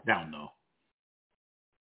pretty locked down, though.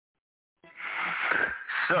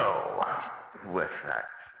 So, with that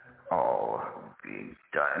all being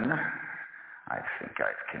done, I think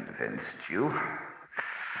I've convinced you.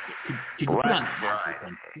 Can you put on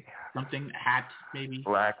something, a hat, maybe?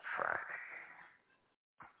 Black Friday.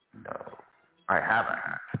 No, I have a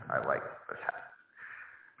hat. I like this hat.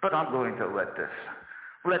 But I'm going to let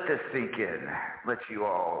this sink in. Let you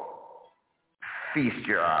all feast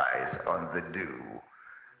your eyes on the new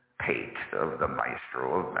pate of the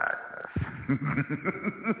Maestro of Madness.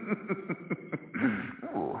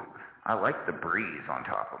 Ooh, I like the breeze on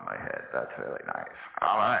top of my head. That's really nice.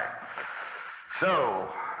 All right. So,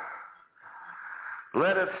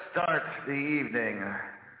 let us start the evening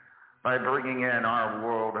by bringing in our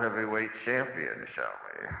World Heavyweight Champion, shall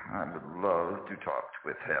we? I would love to talk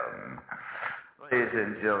with him. Ladies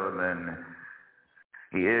and gentlemen,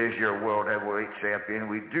 he is your World Heavyweight Champion.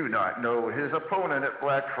 We do not know his opponent at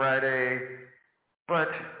Black Friday, but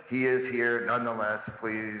he is here nonetheless.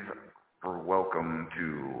 Please welcome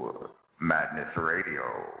to Madness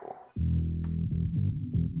Radio.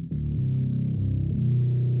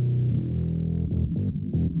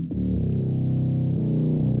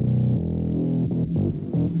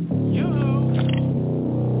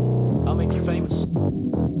 I'll make you famous.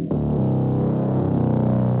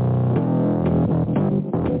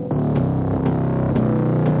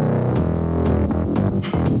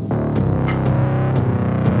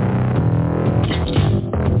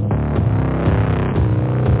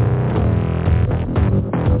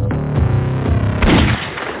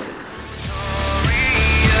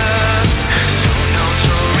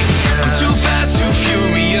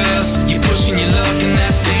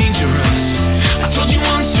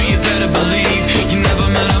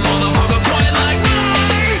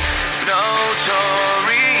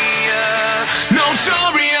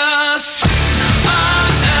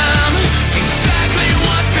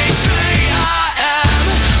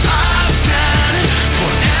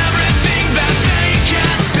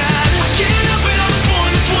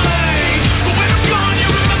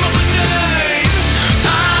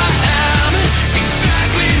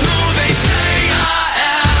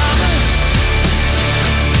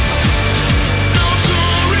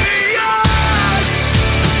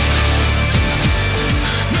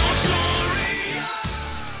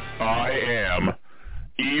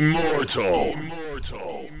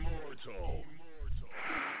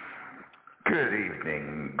 Good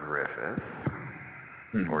evening, Griffith.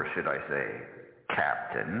 Or should I say,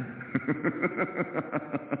 Captain.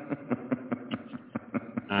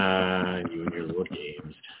 You and your little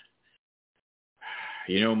games.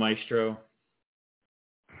 You know, Maestro,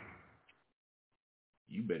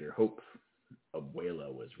 you better hope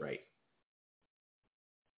Abuela was right.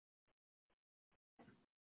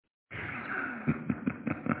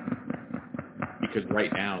 Because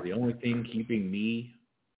right now, the only thing keeping me,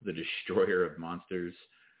 the destroyer of monsters,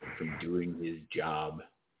 from doing his job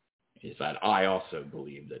is that I also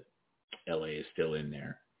believe that LA is still in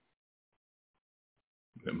there.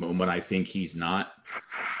 The moment I think he's not,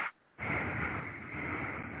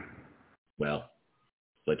 well,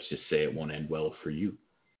 let's just say it won't end well for you.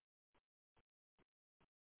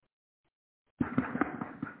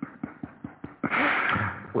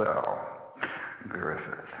 Well,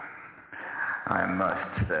 Griffith, I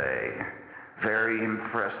must say, very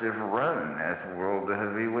impressive run as World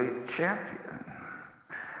Heavyweight Champion.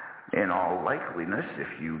 In all likeliness,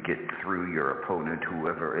 if you get through your opponent,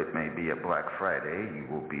 whoever it may be at Black Friday, you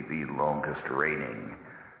will be the longest reigning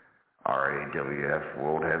RAWF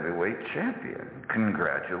World Heavyweight Champion.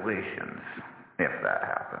 Congratulations, if that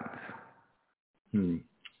happens.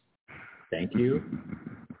 Thank you.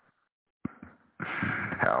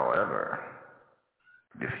 However,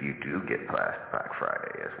 if you do get past Black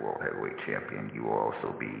Friday as World Heavyweight Champion, you will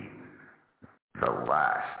also be the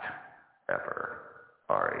last ever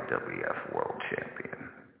RAWF World Champion.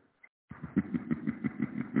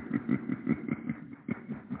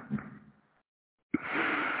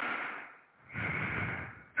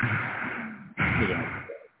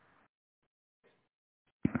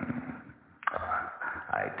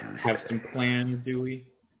 I do have some plans, do we?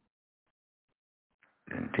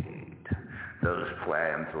 Indeed. Those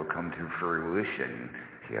plans will come to fruition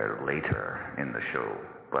here later in the show.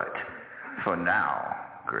 But for now,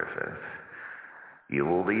 Griffith, you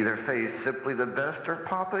will either face Simply the Best or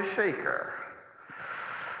Papa Shaker.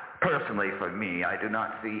 Personally, for me, I do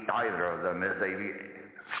not see either of them as a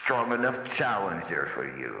strong enough challenger for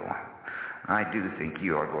you. I do think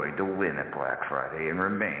you are going to win at Black Friday and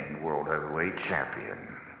remain World Heavyweight Champion.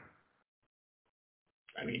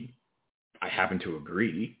 I mean, I happen to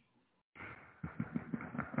agree.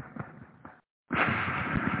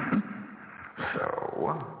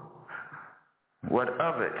 So, what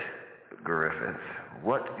of it, Griffith?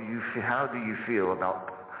 How do you feel about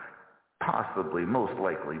possibly, most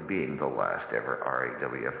likely, being the last ever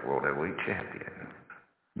RAWF World Heavyweight Champion?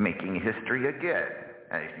 Making history again,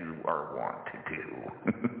 as you are wont to do.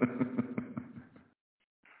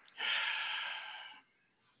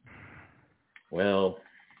 Well,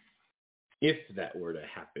 if that were to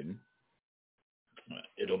happen,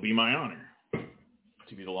 it'll be my honor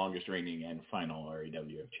to be the longest reigning and final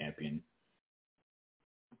RAWF champion.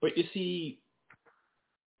 But you see,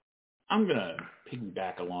 I'm going to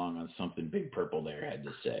piggyback along on something Big Purple there had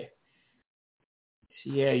to say.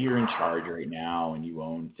 See, yeah, you're in charge right now and you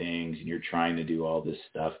own things and you're trying to do all this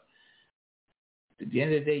stuff. At the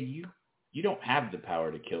end of the day, you don't have the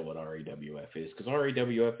power to kill what RAWF is, because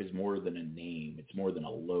RAWF is more than a name. It's more than a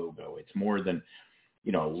logo. It's more than,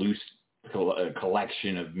 a loose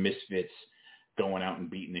collection of misfits going out and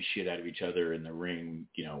beating the shit out of each other in the ring,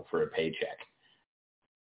 for a paycheck.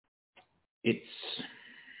 It's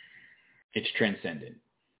transcendent.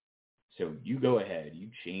 So you go ahead, you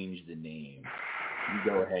change the name. You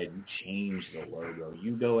go ahead, you change the logo.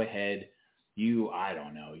 You go ahead, you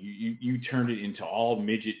turn it into all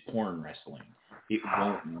midget porn wrestling. It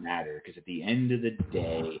won't matter, because at the end of the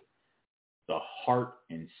day, the heart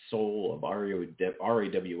and soul of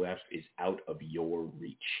RAWF is out of your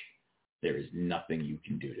reach. There is nothing you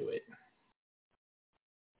can do to it.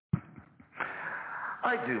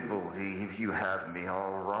 I do believe you have me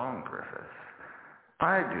all wrong, Griffith.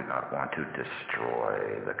 I do not want to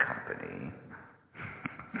destroy the company.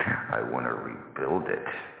 I want to rebuild it,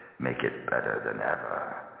 make it better than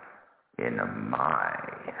ever, in my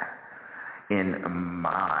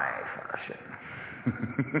fashion.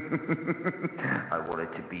 I want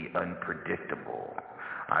it to be unpredictable.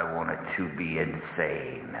 I want it to be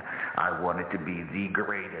insane. I want it to be the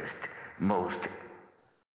greatest, most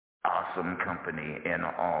awesome company in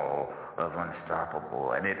all of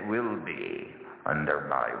Unstoppable, and it will be under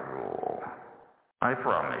my rule. I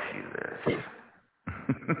promise you this.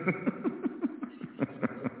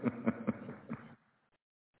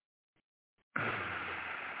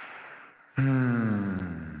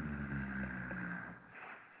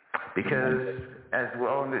 Because as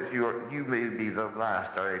long as you may be the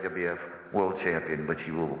last RAWF World Champion, but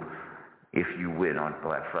you will, if you win on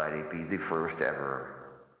Black Friday, be the first ever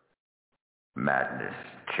Madness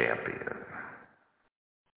Champion.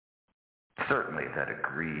 Certainly that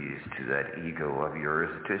agrees to that ego of yours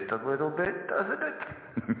just a little bit, doesn't it?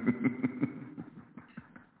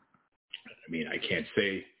 I mean, I can't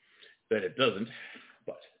say that it doesn't,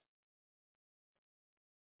 but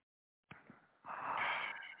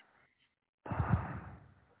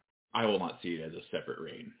I will not see it as a separate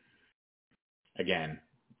reign. Again,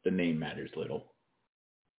 the name matters little.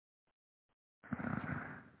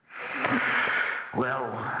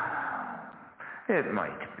 Well, it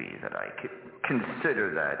might be that I could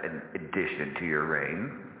consider that an addition to your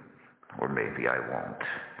reign, or maybe I won't.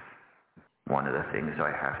 One of the things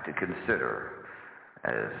I have to consider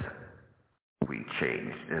as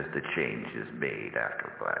the change is made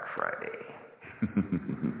after Black Friday.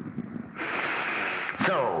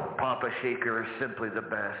 So, Papa Shaker is simply the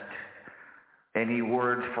best. Any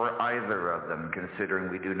words for either of them, considering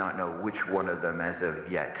we do not know which one of them as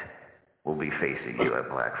of yet will be facing you at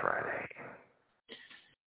Black Friday?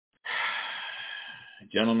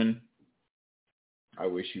 Gentlemen, I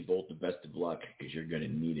wish you both the best of luck because you're going to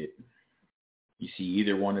need it. You see,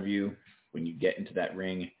 either one of you, when you get into that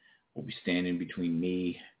ring, will be standing between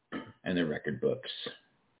me and the record books.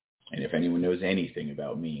 And if anyone knows anything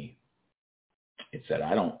about me, it's that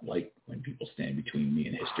I don't like when people stand between me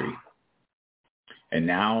and history. And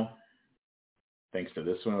now, thanks to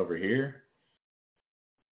this one over here,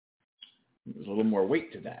 there's a little more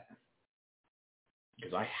weight to that.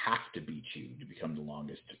 Because I have to beat you to become the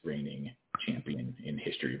longest reigning champion in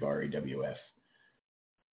history of RAWF.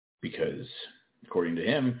 Because, according to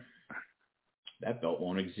him, that belt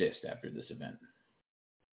won't exist after this event.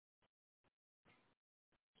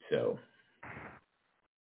 So,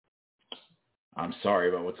 I'm sorry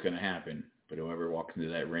about what's going to happen, but whoever walks into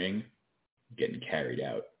that ring, getting carried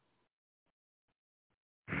out.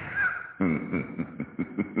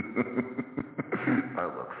 I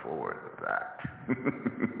look forward to that.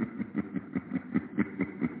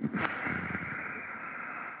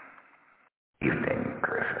 Evening,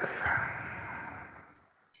 Griffith.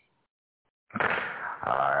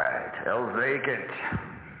 All right, El Vacant.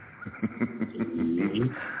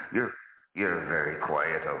 You're very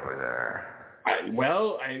quiet over there.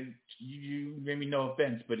 You made me no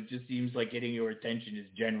offense, but it just seems like getting your attention is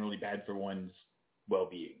generally bad for one's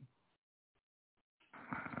well-being.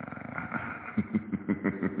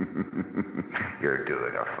 You're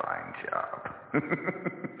doing a fine job.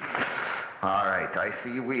 All right, I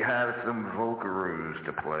see we have some Volcaroos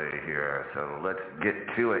to play here, so let's get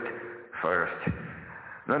to it. First,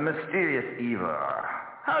 the mysterious Eva.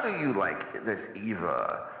 How do you like this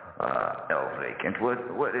Eva, El Vacant?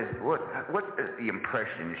 What is the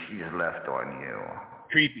impression she's left on you?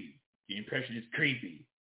 Creepy. The impression is creepy.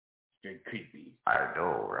 Very creepy. I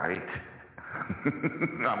know, right?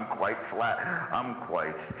 I'm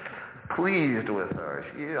quite pleased with her.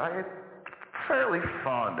 I'm fairly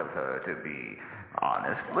fond of her, to be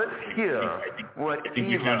honest. Let's hear what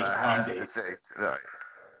Eva has to say tonight.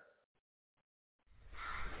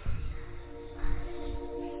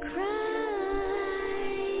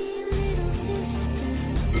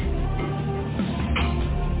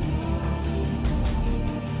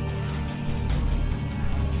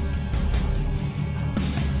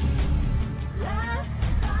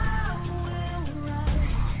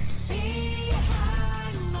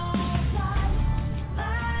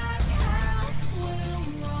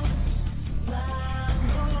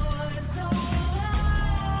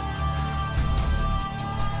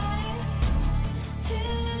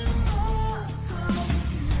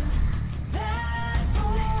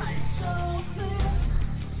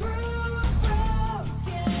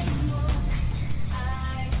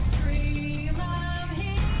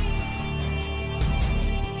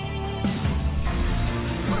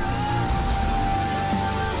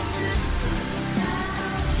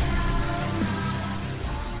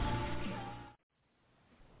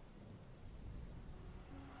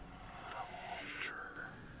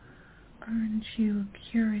 Aren't you a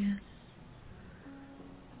curious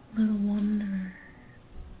little wanderer?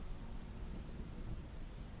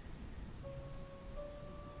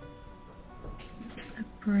 A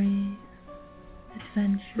brave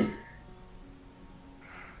adventurer.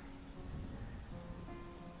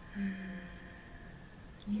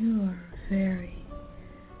 You are very,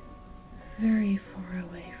 very far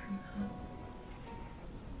away from home.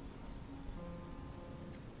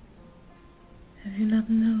 Have you not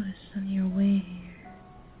noticed on your way here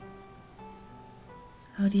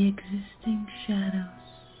how the existing shadows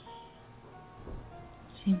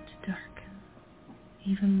seem to darken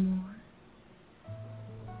even more?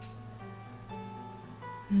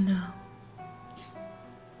 No.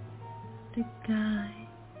 The guide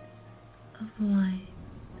of light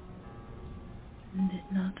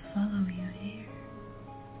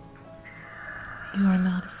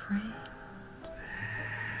afraid.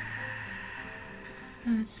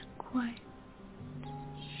 And it's quite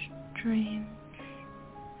strange,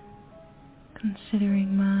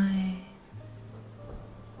 considering my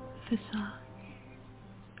visage.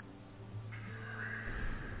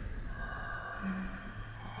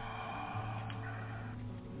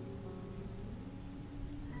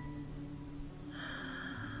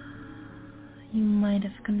 You might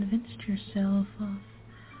have convinced yourself of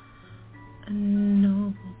a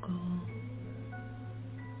noble goal.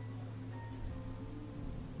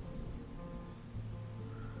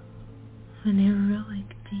 An heroic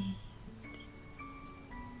deed.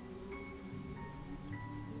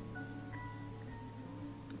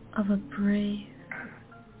 Of a brave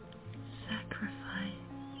sacrifice.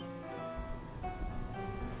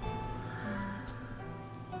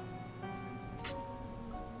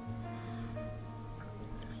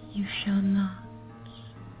 You shall not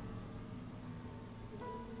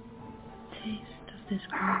taste of this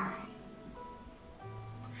glory.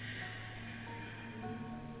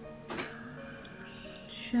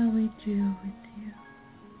 Shall we do with you?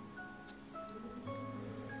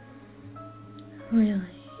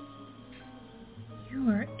 Really, you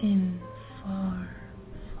are in far,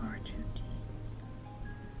 far too deep.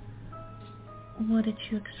 What did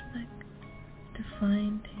you expect to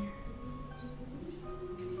find here?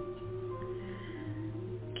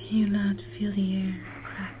 Can you not feel the air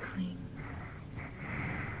crackling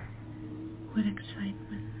with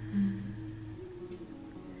excitement?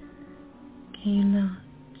 Can you not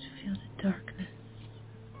feel the darkness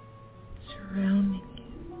surrounding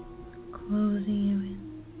you, closing you in,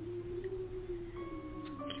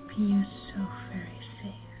 keeping you so very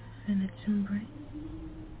safe in its embrace?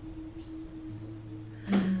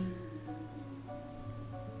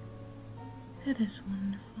 It is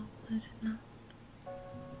wonderful, is it not?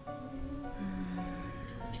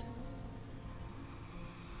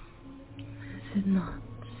 Is it not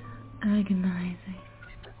agonizing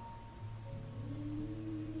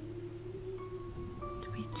to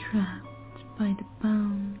be trapped by the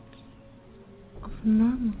bounds of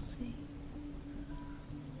normalcy,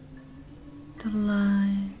 the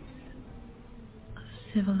lies of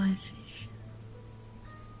civilization?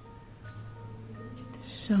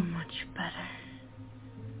 It's so much better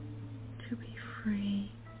to be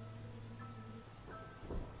free.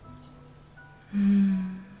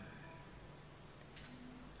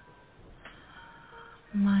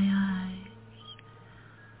 My eyes,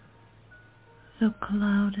 though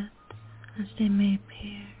clouded as they may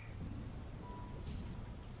appear,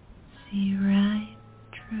 see right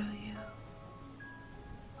through you.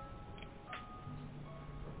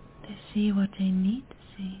 They see what they need to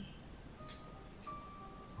see.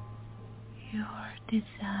 Your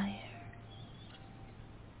desires,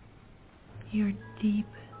 your deepest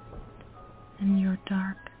and your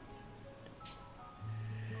darkest.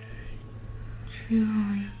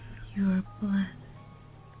 Truly, you are blessed,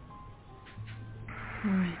 for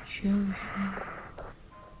I chose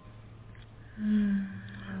you.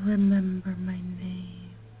 Remember my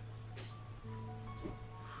name,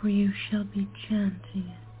 for you shall be chanting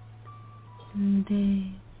it in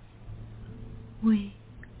days, weeks,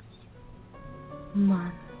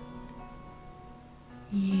 months,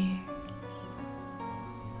 years,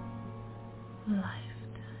 lifetime.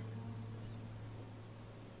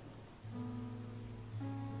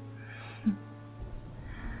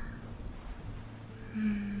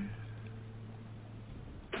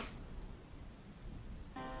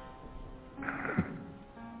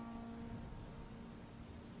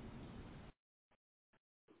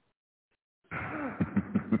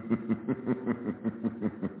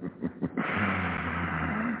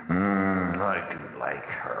 I do like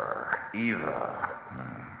her, Eva.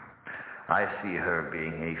 I see her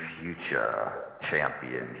being a future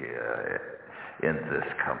champion here in this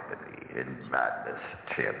company, in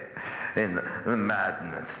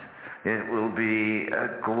madness. It will be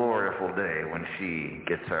a glorious day when she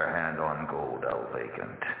gets her hand on gold,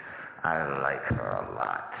 vacant. I like her a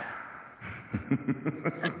lot.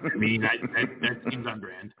 I mean, that seems on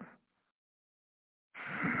brand.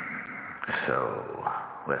 So,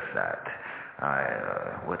 with that,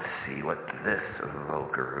 let's see what this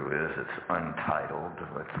Volkeroo is. It's untitled.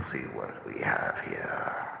 Let's see what we have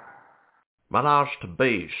here. My last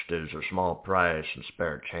beast is a small price and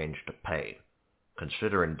spare change to pay,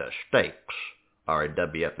 considering the stakes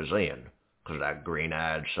RAWF is in, 'cause that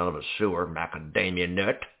green-eyed son of a sewer macadamia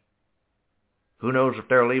nut. Who knows if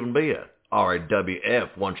there'll even be a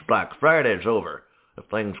RAWF once Black Friday's over, if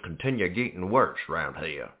things continue getting worse round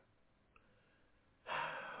here.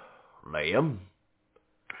 Liam,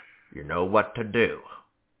 you know what to do.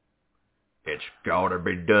 It's gotta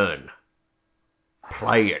be done.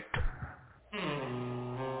 Play it.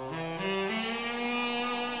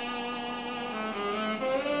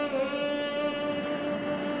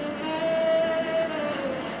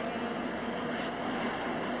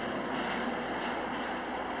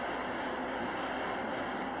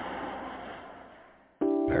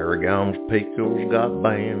 Paragon's Pickles got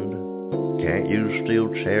banned. Can't use steel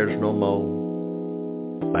chairs no more.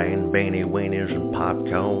 Banned beanie weenies and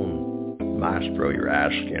popcorn. Maestro, your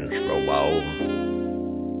ass skin strobel.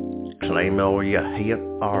 Claim all you hit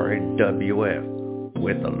RAWF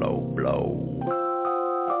with a low blow.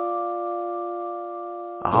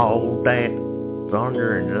 All that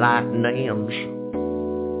thunder and lightning's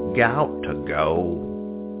got to go.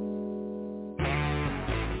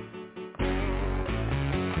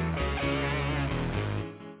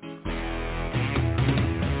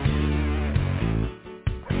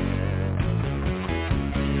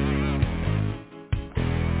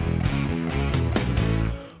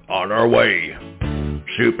 On our way,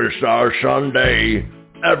 Superstar Sunday,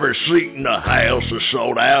 every seat in the house is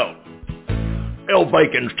sold out. El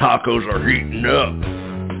Bacon's tacos are heating up,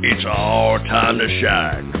 it's our time to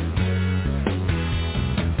shine.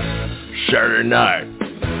 Saturday night,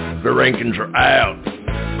 the rankings are out,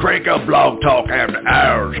 crank up Blog Talk after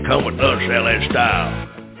hours, come with us LA style.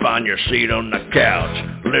 Find your seat on the couch,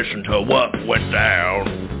 listen to what went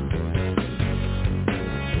down.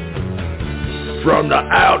 From the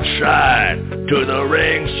outside to the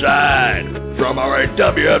ringside, from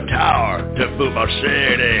RAWF Tower to Boomer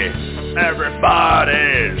City,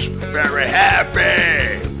 everybody's very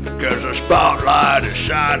happy, cause the spotlight is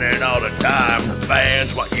shining all the time. The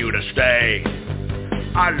fans want you to stay.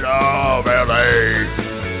 I love LA.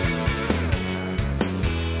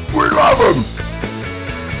 We love them.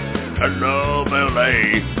 I love LA.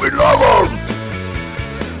 We love them.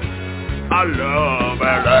 I love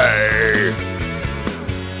LA.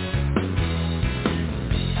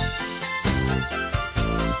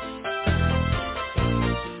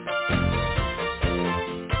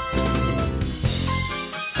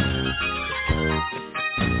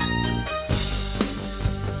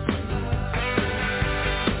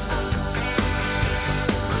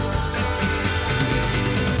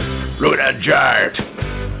 Look at that giant.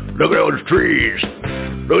 Look at those trees.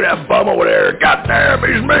 Look at that bum over there. Goddamn,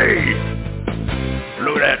 he's me.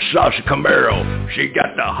 Look at that Sasha Camaro. She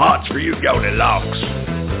got the hots for you Goldilocks.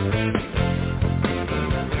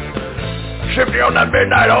 Shifty on that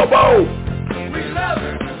midnight hobo. We love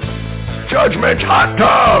it. Judgment's hot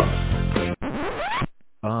tub.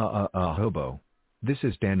 Hobo. This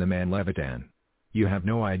is Dan the Man Levitan. You have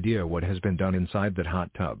no idea what has been done inside that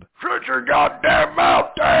hot tub. Shut your goddamn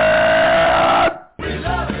mouth, Dad! We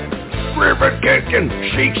love it. River kicking,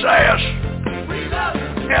 Sheik's ass. We love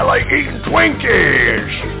it. LA eating Twinkies.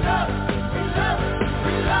 We love it.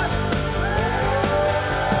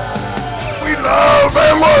 We We love love it.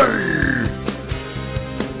 LA.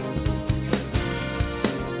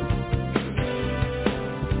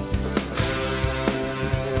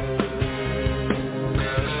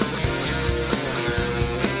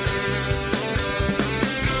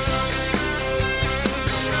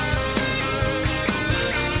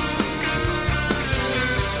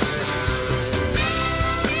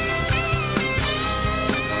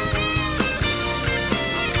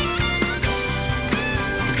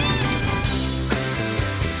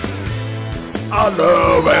 I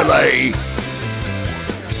love LA.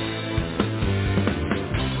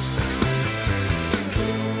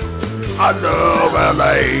 I love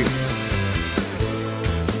LA.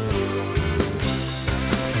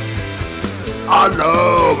 I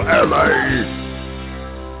love LA.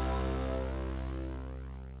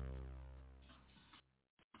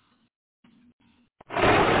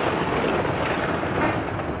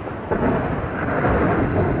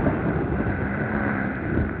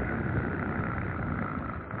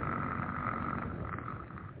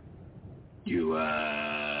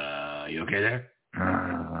 You okay there?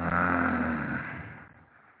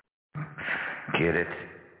 Get it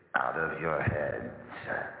out of your heads.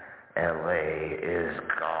 LA is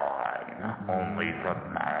gone. Only the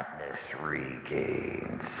madness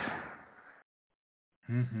regains.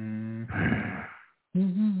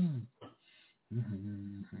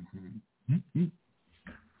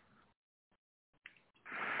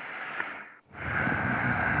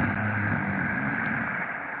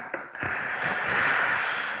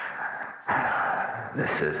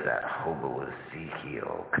 This is that hobo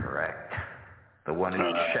Ezekiel, correct? The one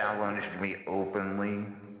who challenged me openly?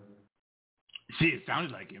 See, it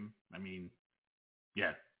sounds like him. I mean,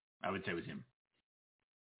 yeah, I would say it was him.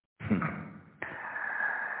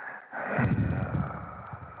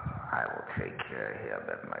 take care of him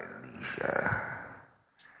at my leisure.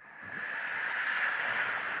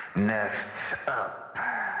 Next up,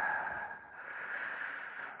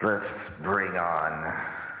 let's bring on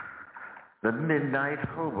the Midnight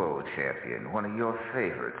Hobo Champion, one of your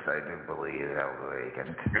favorites, I do believe,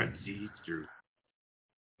 Elvacant. It's true.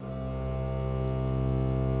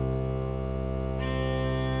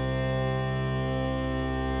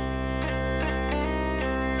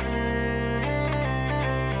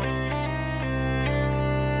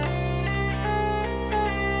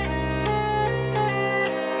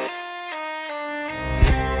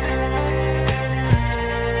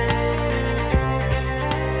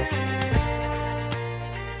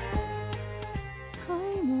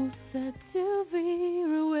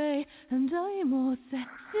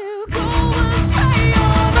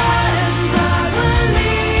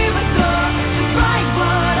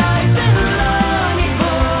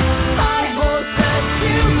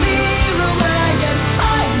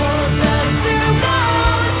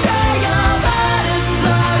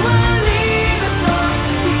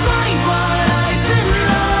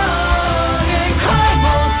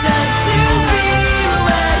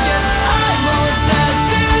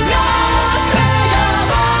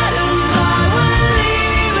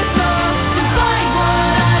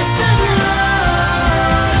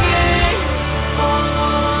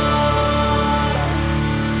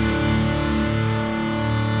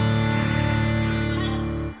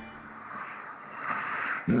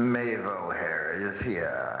 Maeve O'Hare is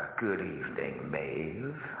here. Good evening,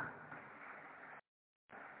 Maeve.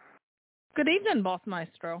 Good evening, Boss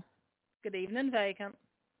Maestro. Good evening, Vacant.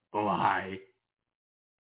 Oh, hi.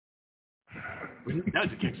 That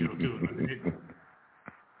was a catchy little tune, wasn't it?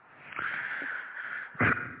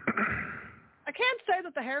 I can't say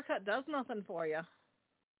that the haircut does nothing for you.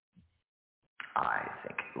 I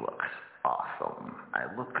think it looks awesome.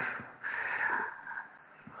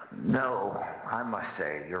 No, I must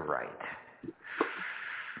say, you're right.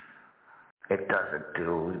 It doesn't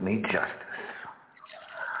do me justice.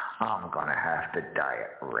 I'm gonna have to dye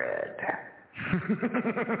it red.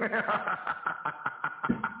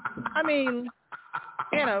 I mean,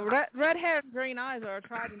 you know, red hair and green eyes are a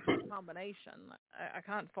tried and true combination. I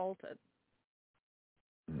can't fault it.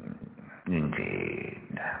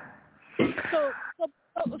 Indeed. So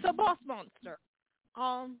Boss Monster,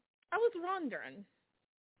 I was wondering,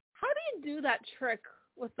 how do you do that trick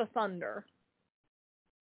with the thunder?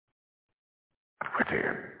 I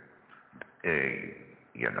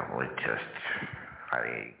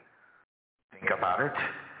think about it,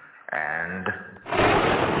 and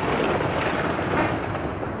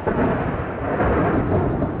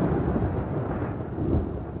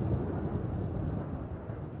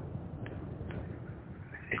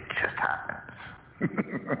it just happens.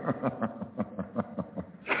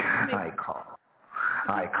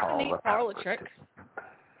 I call the parlor trick.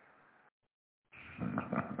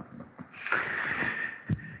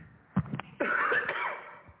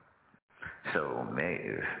 So,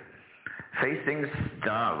 Maeve, facing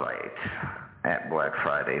Starlight at Black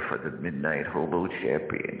Friday for the Midnight Hobo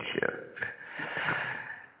Championship.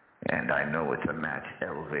 And I know it's a match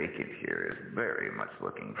El Vacant here is very much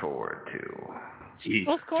looking forward to.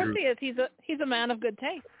 Well, of course he is. He's a man of good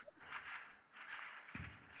taste.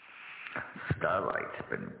 Starlight's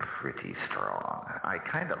been pretty strong. I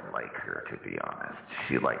kind of like her, to be honest.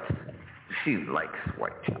 She likes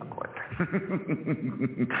white chocolate.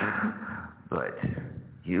 But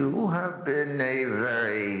you have been a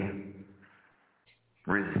very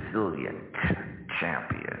resilient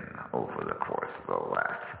champion over the course of the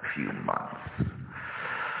last few months.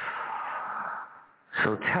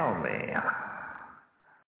 So tell me,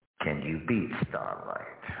 can you beat Starlight?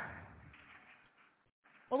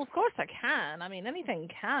 Well, of course I can. I mean, anything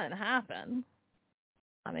can happen.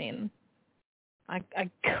 I mean, I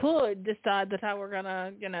could decide that I were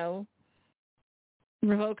gonna,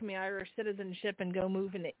 revoke my Irish citizenship and go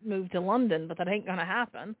move to London, but that ain't gonna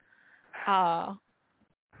happen.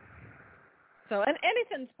 So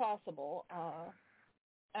anything's possible.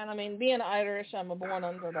 And I mean, being Irish, I'm a born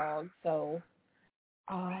underdog. So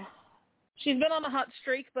she's been on a hot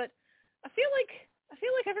streak, but I feel like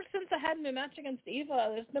ever since I had my match against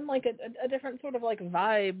Eva, there's been like a different sort of like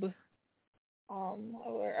vibe.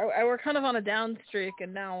 We're kind of on a down streak,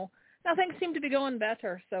 and now things seem to be going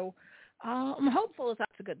better. So I'm hopeful that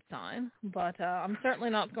that's a good sign, but I'm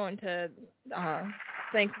certainly not going to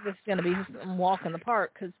think this is going to be just a walk in the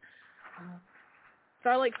park, because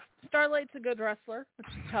Starlight's a good wrestler, which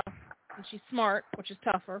is tough, and she's smart, which is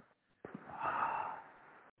tougher.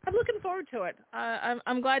 I'm looking forward to it.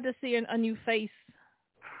 I'm glad to see a new face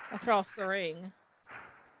across the ring.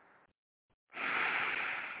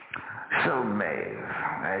 So, Maeve,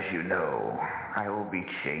 as you know, I will be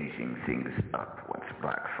changing things up once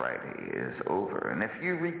Black Friday is over. And if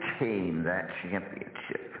you retain that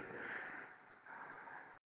championship,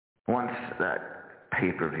 once that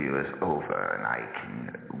pay-per-view is over and I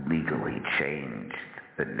can legally change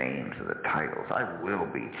the names of the titles, I will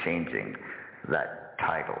be changing that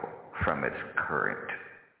title from its current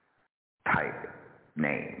type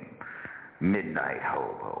name, Midnight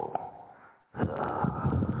Hobo.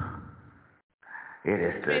 It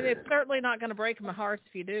is the... I mean, it's certainly not going to break my heart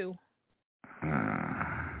if you do.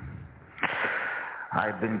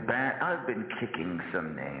 I've been kicking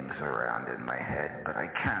some names around in my head, but I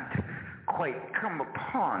can't quite come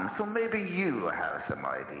upon, so maybe you have some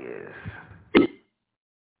ideas.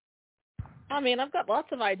 I mean, I've got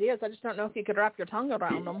lots of ideas. I just don't know if you could wrap your tongue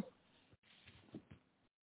around them.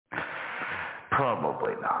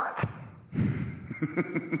 Probably not.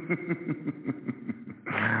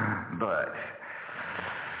 But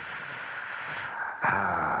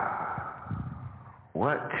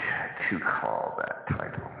what to call that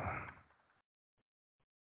title?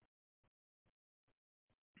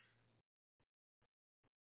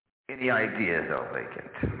 Any ideas,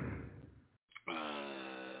 Vacant?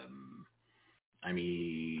 I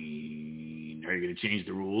mean, are you going to change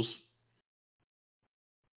the rules?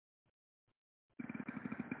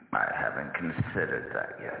 I haven't considered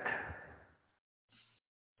that yet.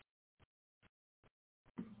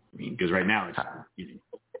 I mean, because right now it's...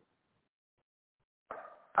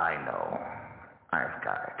 I know. I've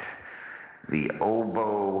got it. The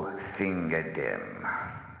Obo Thingadim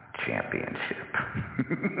Championship.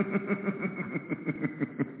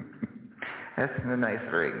 That's a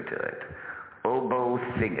nice ring to it. Obo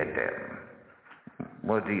Thingadim.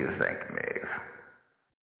 What do you think, Maeve?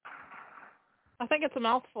 I think it's a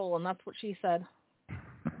mouthful, and that's what she said.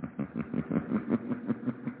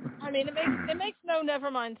 I mean, it makes no never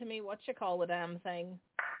mind to me what you call the damn thing.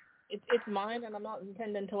 It's mine, and I'm not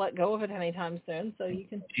intending to let go of it anytime soon. So you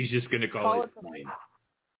can. She's just going to call it mine.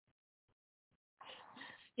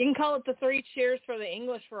 You can call it the 3 cheers for the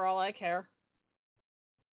English for all I care.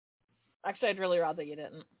 Actually, I'd really rather you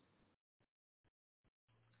didn't.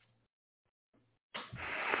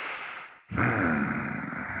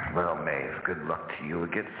 Well, Maeve, good luck to you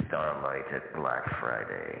against Starlight at Black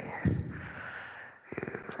Friday.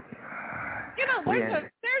 You know,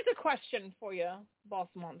 there's a question for you, Boss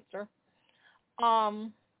Monster.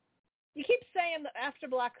 You keep saying that after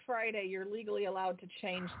Black Friday you're legally allowed to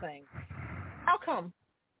change things. How come?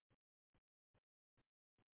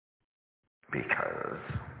 Because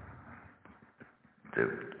the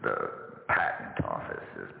patent office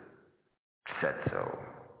has said so,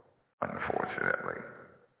 unfortunately.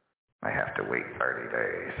 I have to wait 30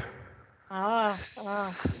 days.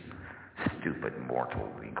 Stupid mortal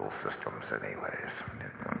legal systems anyways.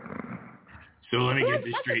 So let me get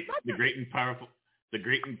this straight. The great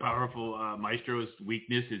and powerful Maestro's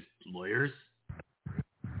weakness is lawyers?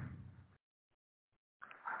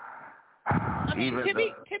 I mean, to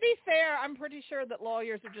be fair, I'm pretty sure that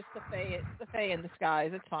lawyers are just the fae in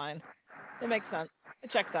disguise. It's fine. It makes sense.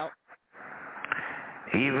 It checks out.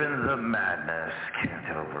 Even the madness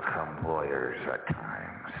can't overcome lawyers at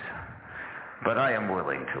times. But I am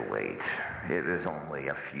willing to wait. It is only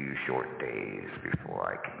a few short days before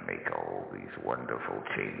I can make all these wonderful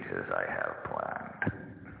changes I have planned.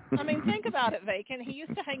 I mean, think about it, Vacant. He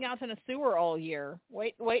used to hang out in a sewer all year.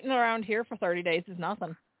 Waiting around here for 30 days is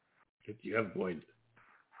nothing. You have a point.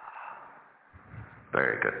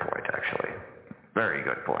 Very good point, actually. Very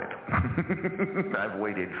good point. I've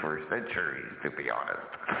waited for centuries, to be honest.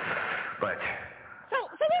 But so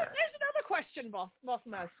there's another question, Boss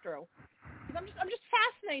Maestro. I'm just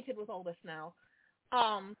fascinated with all this now.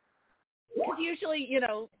 Because usually, you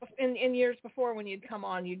know, in years before when you'd come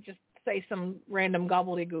on, you'd just say some random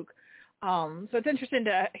gobbledygook. So it's interesting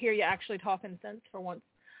to hear you actually talking sense for once.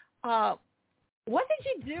 What did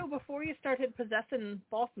you do before you started possessing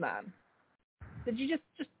Boss Man? Did you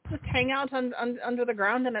just hang out under the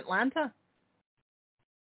ground in Atlanta?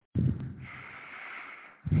 I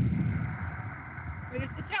mean,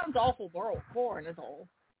 it sounds awful boring is all.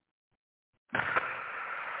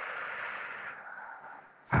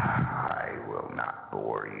 I will not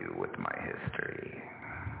bore you with my history.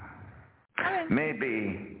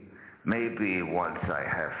 Maybe once I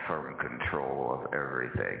have firm control of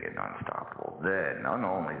everything in Unstoppable, then, and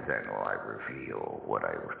only then will I reveal what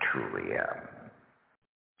I truly am.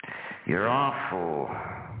 You're awful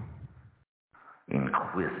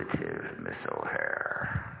inquisitive, Miss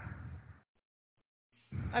O'Hare.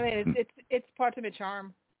 I mean, it's part of my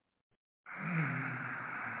charm.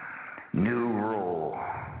 New rule.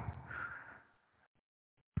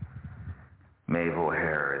 Mabel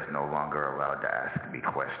Hare is no longer allowed to ask me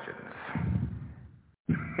questions.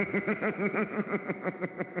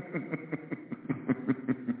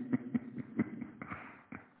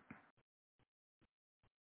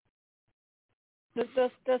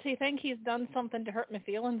 Does he think he's done something to hurt my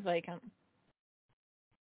feelings, Vacant?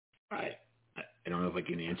 I don't know if I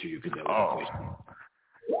can answer you because that was a question.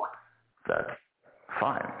 That's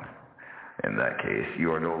fine. In that case,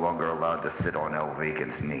 you are no longer allowed to sit on El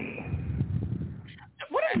Vacant's knee.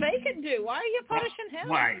 What did Vacant do? Why are you punishing him?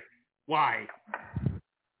 Why?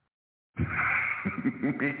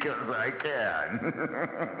 Because I can.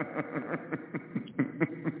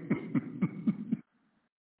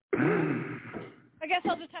 I guess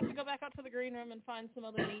I'll just have to go back out to the green room and find some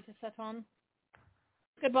other knee to sit on.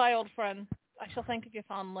 Goodbye, old friend. I shall think of you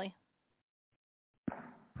fondly.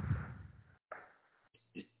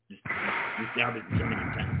 This job is becoming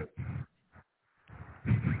intense.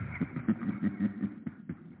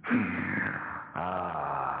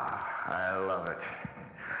 I love it.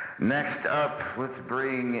 Next up, let's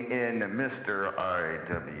bring in Mr.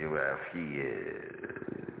 RAWF. He is...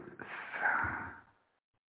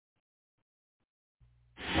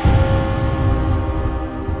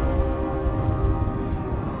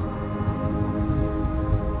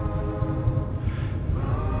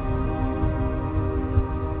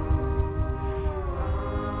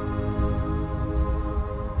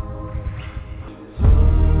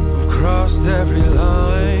 Every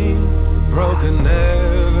line, broken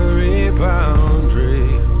every boundary.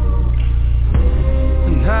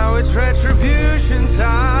 Now it's retribution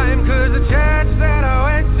time, 'cause the church that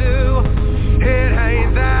I went to, it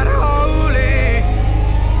ain't that holy.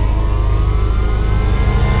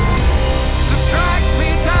 So strike me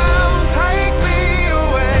down, take me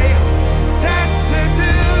away. That's to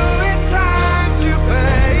do, it's time to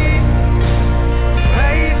pay.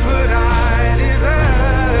 Pays what I deserve.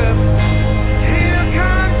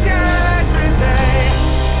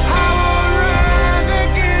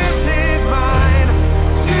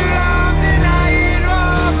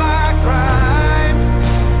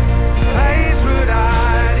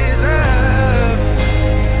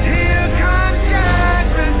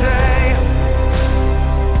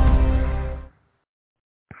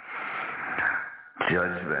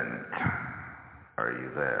 Judgment, are you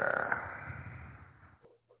there?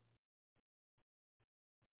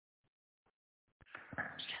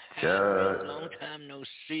 Long time no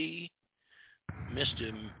see,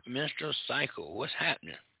 Mr. Cycle. What's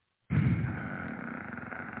happening?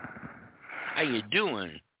 How you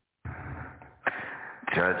doing?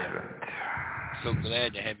 Judgment. So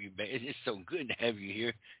glad to have you back. It's so good to have you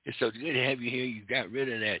here. It's so good to have you here. You got rid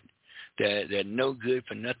of that no good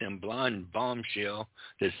for nothing blonde bombshell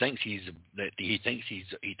that he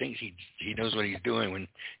knows what he's doing when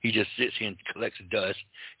he just sits here and collects dust.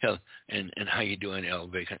 Hell, and how you doing, El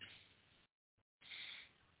Vacant?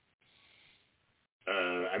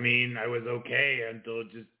 I mean, I was okay until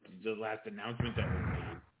just the last announcement that was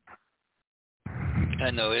made.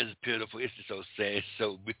 I know, it's beautiful. It's so sad.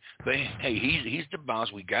 But hey, he's the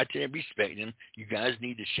boss. We got to respect him. You guys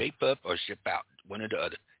need to shape up or ship out, one or the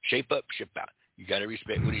other. Shape up, ship out. You got to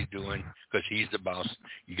respect what he's doing because he's the boss.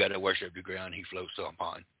 You got to worship the ground he floats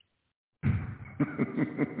upon.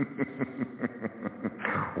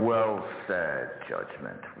 Well said,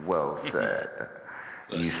 Judgment. Well said.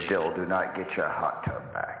 You still do not get your hot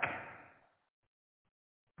tub back.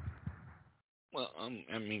 Well,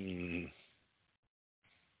 I mean,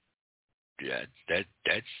 yeah,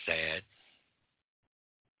 that's sad.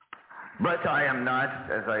 But I am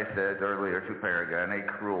not, as I said earlier to Paragon, a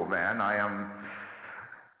cruel man. I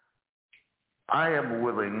am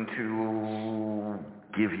willing to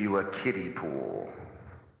give you a kiddie pool.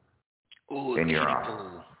 Ooh, in your kiddie arm.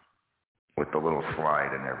 pool. With the little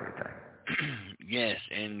slide and everything. Yes,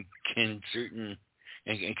 and can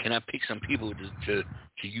I pick some people to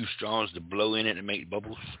use straws to blow in it and make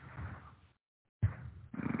bubbles?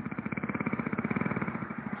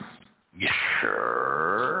 Yeah.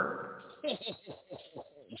 Sure.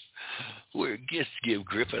 Let's give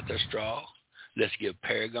Griffith a straw. Let's give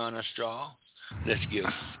Paragon a straw. Let's give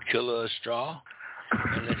Killer a straw.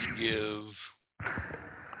 And let's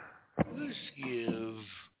give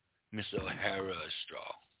Miss O'Hara a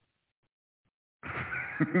straw.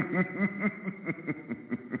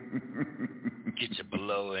 Get your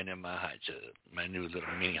blowing in my hot tub, my new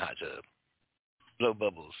little mini hot tub. Blow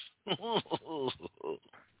bubbles.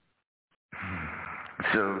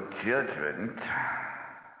 So, Judgment,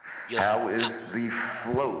 how is the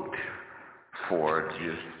float for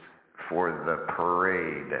the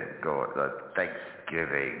parade the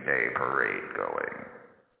Thanksgiving Day parade going?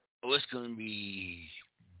 Oh, it's going to be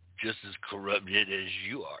just as corrupted as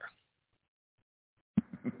you are.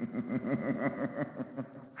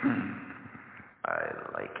 I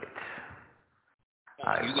like it.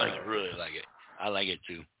 You're going to really like it. I like it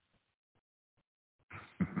too.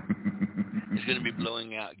 It's going to be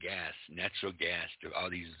blowing out gas, natural gas, to all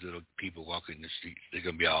these little people walking the streets. They're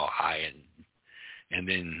going to be all high, and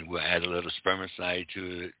then we'll add a little spermicide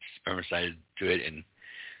to it, and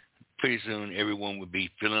pretty soon everyone will be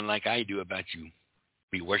feeling like I do about you.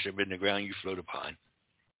 Be worshiping the ground you float upon.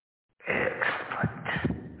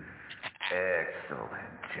 Excellent.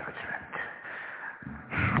 Excellent judgment.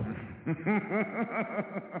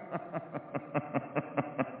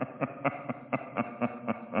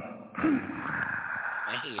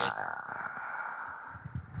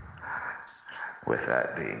 With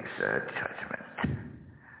that being said, Judgment,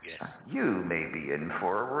 yes, you may be in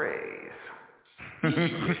for a raise. A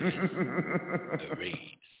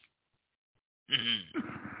raise.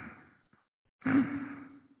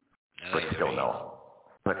 But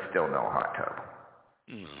still no hot tub.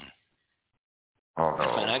 Mm.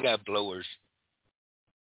 Although I got blowers.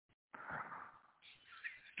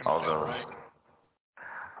 Although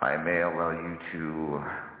I may allow you to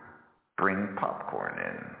bring popcorn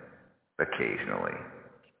in occasionally.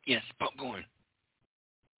 Yes, popcorn.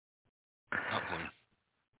 Popcorn.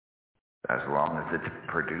 As long as it's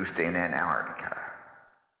produced in Antarctica.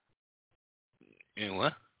 In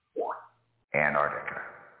what? Antarctica.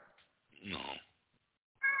 No.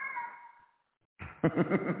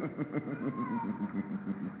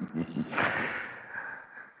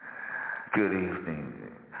 Good evening.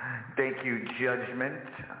 Thank you, Judgment,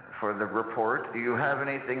 for the report. Do you have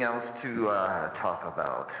anything else to talk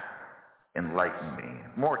about? Enlighten me.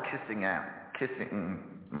 More kissing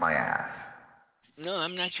my ass. No,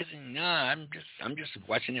 I'm not kissing. No, I'm just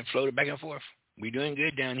watching it float back and forth. We're doing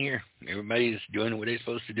good down here. Everybody's doing what they're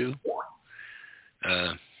supposed to do.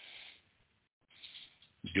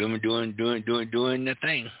 Doing the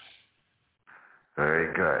thing.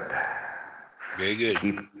 Very good. Very good.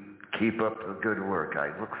 Keep up the good work.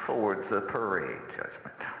 I look forward to the parade,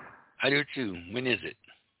 Judgment. I do too. When is it?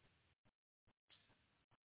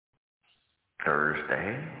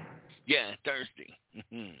 Thursday? Yeah, Thursday.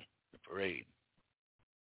 The parade.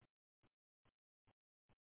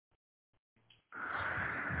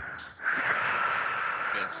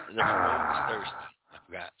 Yes, the parade is Thursday. I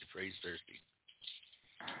forgot. The parade's Thursday.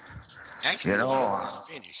 Actually, it's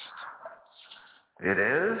finished. It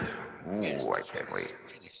is? Ooh, yes, I can't wait.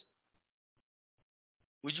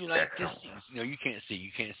 Would you like to see? No, you can't see.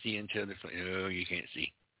 You can't see until the... No, you can't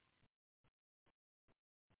see.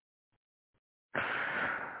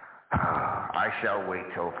 I shall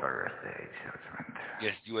wait till Thursday, Judgment.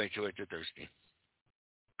 Yes, you wait till Thursday.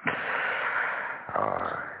 All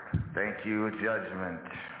right. Thank you, Judgment.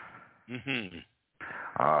 Mm-hmm.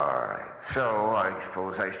 All right. So I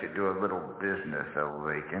suppose I should do a little business of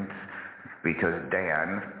vacant, because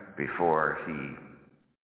Dan, before he,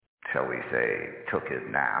 shall we say, took his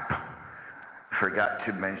nap, forgot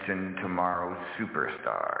to mention tomorrow's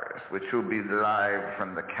Superstars, which will be live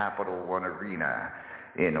from the Capital One Arena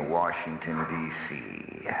in Washington,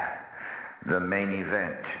 D.C. The main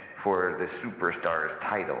event for the Superstars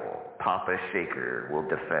title, Papa Shaker will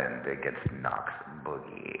defend against Knox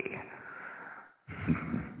Boogie.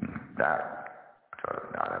 That's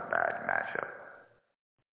not a bad matchup.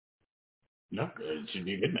 No, it should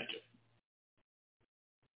be a good matchup.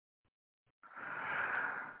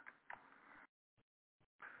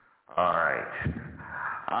 All right.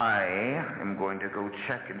 I am going to go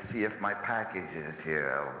check and see if my package is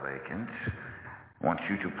here, vacant. Want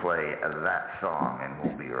you to play that song, and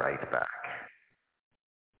we'll be right back.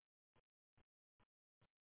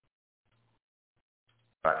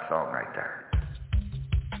 That song right there.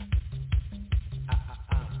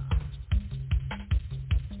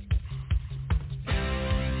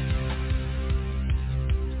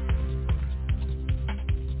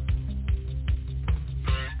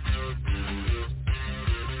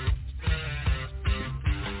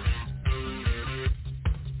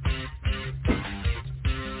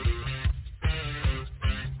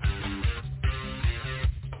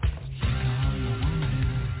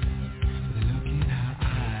 Look in her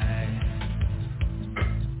eyes.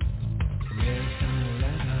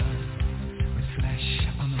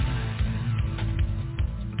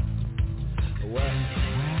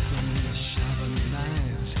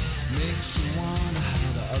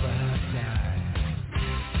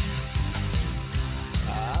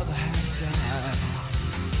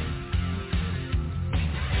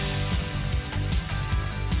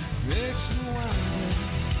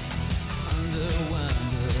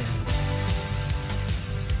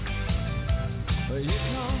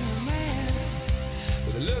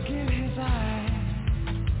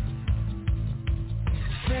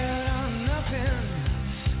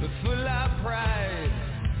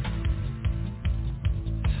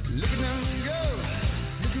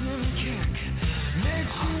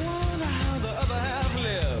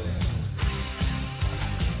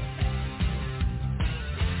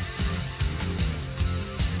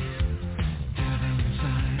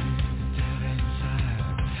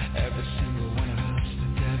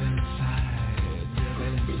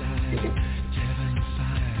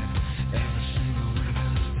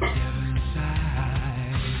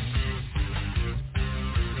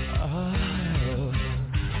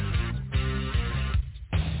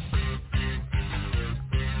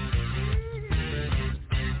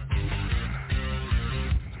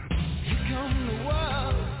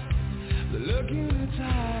 looking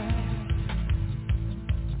tight.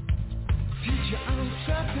 Future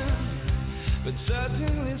uncertain, but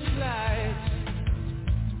certainly slight.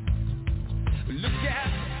 Look at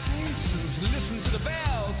the faces, listen to the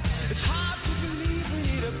bells. It's hard to believe we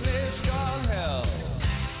need a place called hell.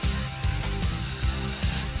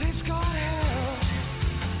 Place called hell.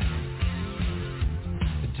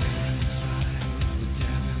 The devil inside, the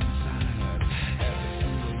devil inside. Every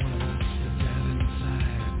single one of us, the devil inside.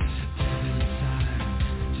 The devil inside,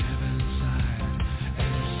 the devil inside.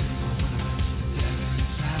 Every single one of us, the devil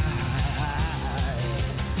inside.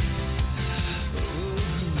 Ooh.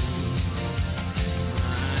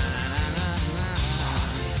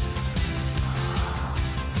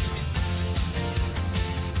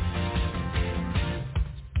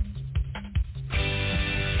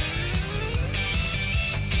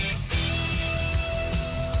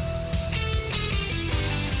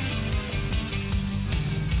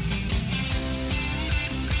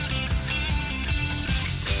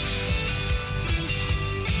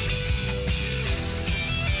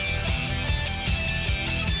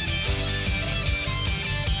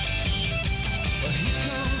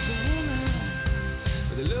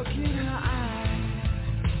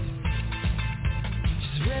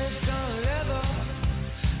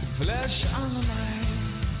 Flesh on the mind.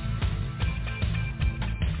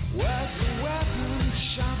 What's the weapon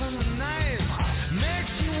sharper than a knife?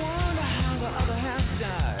 Makes you wonder how the other half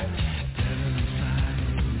died. Devil inside,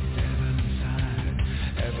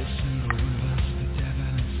 every single one of us. The devil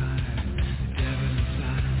inside, the devil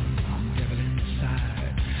inside, the devil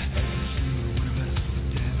inside, every single one of us. The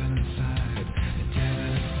devil inside, the devil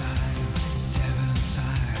inside, the devil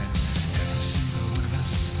inside, every single one of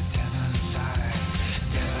us. The devil inside.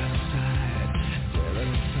 Devil inside, devil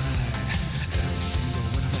inside, every single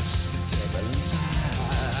one of us, the devil inside.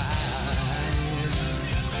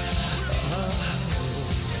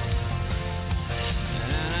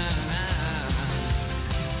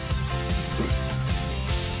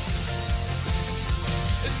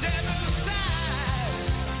 The devil inside,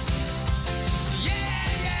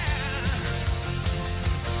 yeah, yeah.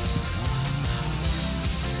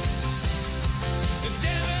 The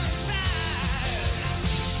devil inside.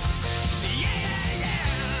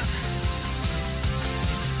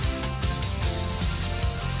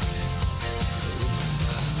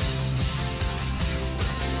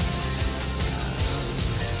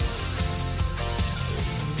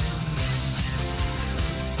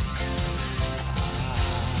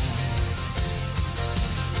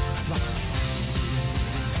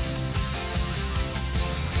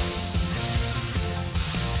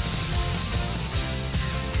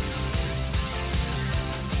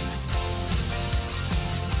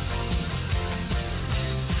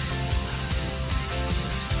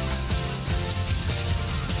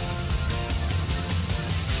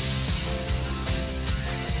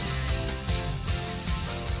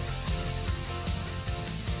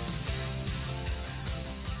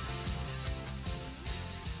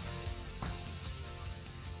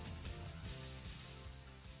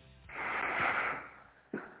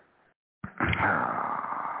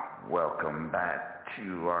 Welcome back to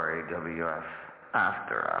RAWF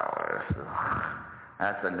After Hours.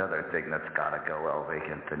 That's another thing that's gotta go, El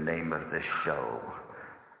Vacant. The name of this show,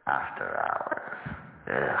 After Hours.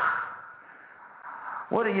 Ugh.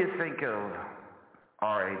 What do you think of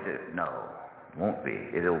No, won't be.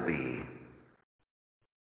 It'll be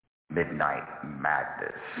Midnight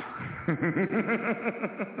Madness.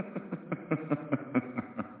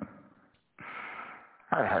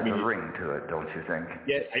 That has a ring to it, don't you think?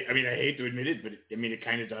 Yeah, I mean, I hate to admit it, but it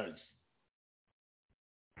kind of does.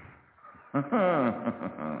 I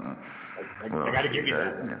got to give you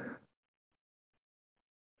that.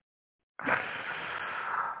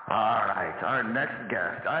 All right, our next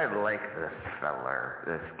guest. I like this feller,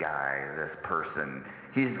 this guy, this person.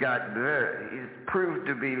 He's proved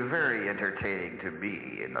to be very entertaining to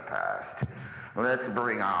me in the past. Let's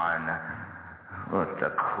bring on the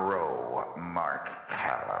Crow, Mark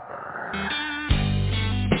Caliber.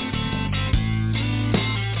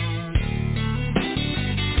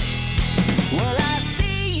 Well, I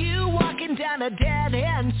see you walking down a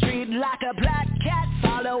dead-end street like a black cat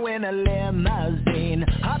following a limousine.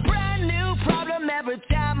 A brand new problem every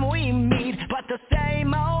time we meet, but the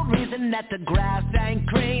same old reason that the grass ain't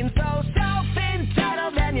green. So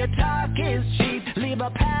self-entitled and your talk is cheap. Leave a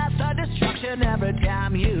path of destruction every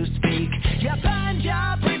time you speak. You burn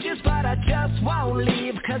your bridges, but I just won't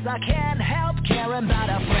leave, 'cause I can't help caring about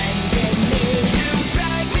a friend in need. You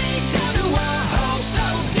drag me down to a hole so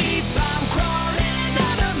deep, I'm crawling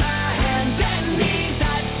out of my hands and knees.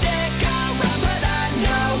 I'd stick around, but I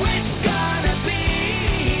know it's gonna be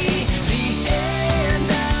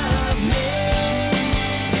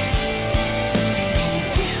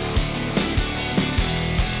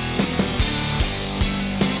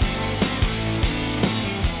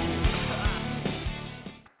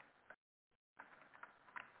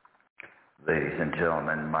Ladies and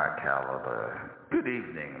gentlemen, Mark Caliber. Good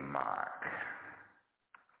evening, Mark.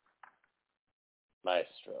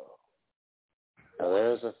 Maestro. Now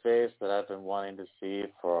there's a face that I've been wanting to see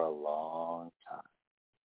for a long time.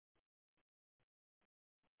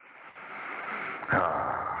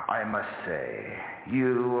 I must say,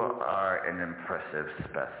 you are an impressive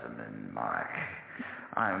specimen, Mark.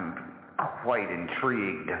 I'm quite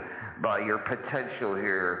intrigued by your potential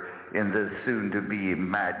here in the soon-to-be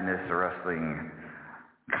Madness Wrestling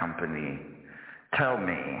Company. Tell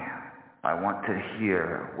me, I want to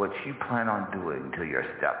hear what you plan on doing to your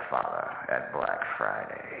stepfather at Black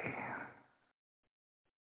Friday.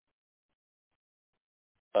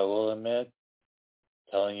 I will admit,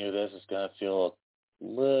 telling you this is going to feel a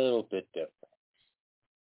little bit different.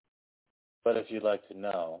 But if you'd like to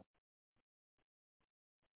know,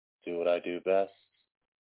 do what I do best.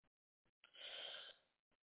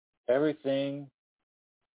 Everything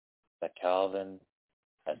that Calvin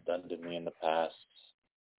has done to me in the past,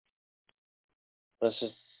 let's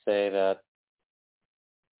just say that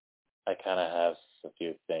I kind of have a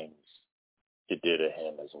few things to do to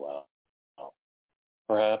him as well.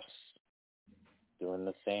 Perhaps doing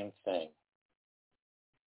the same thing.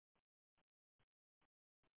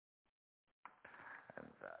 And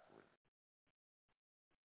that would...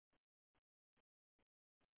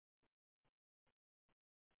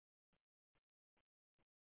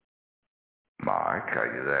 Mark,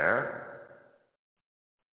 are you there?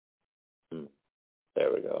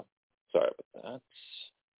 There we go. Sorry about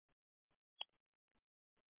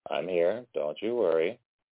that. I'm here. Don't you worry.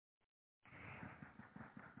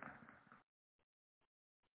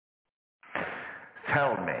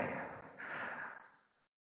 Tell me,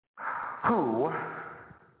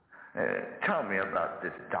 tell me about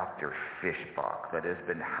this Dr. Fishbach that has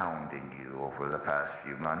been hounding you over the past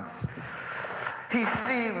few months. He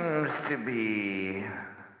seems to be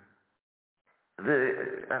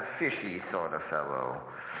a fishy sort of fellow.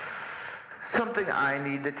 Something I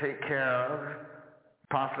need to take care of,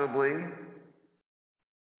 possibly?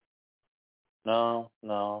 No.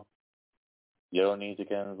 You don't need to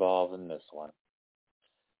get involved in this one.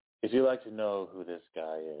 If you'd like to know who this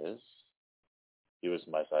guy is, he was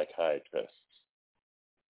my psychiatrist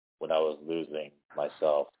when I was losing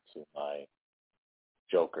myself to my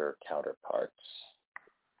Joker counterparts.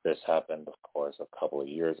 This happened, of course, a couple of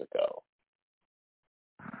years ago.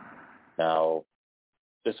 Now,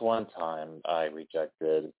 this one time I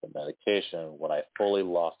rejected the medication when I fully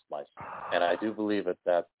lost myself. And I do believe at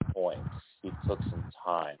that point he took some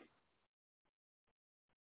time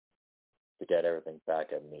to get everything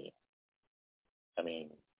back at me. I mean,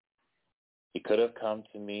 he could have come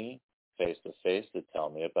to me face to face to tell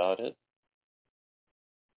me about it,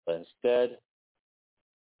 but instead,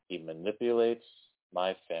 he manipulates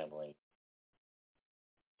my family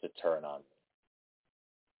to turn on me.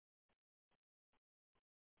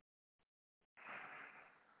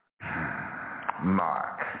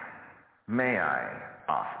 Mark, may I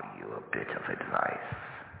offer you a bit of advice?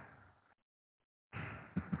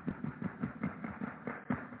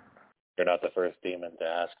 You're not the first demon to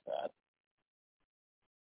ask that.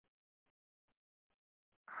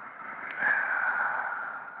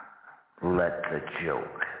 Let the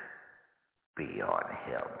joke be on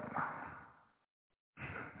him.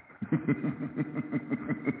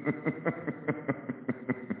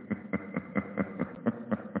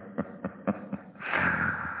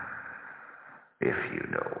 If you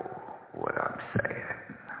know what I'm saying.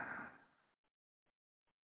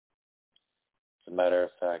 As a matter of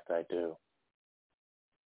fact, I do.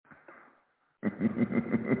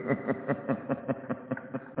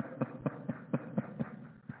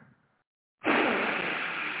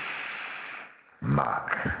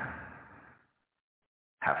 Mark,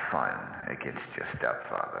 have fun against your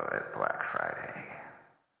stepfather at Black Friday.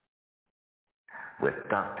 With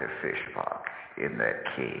Dr. Fishbach in that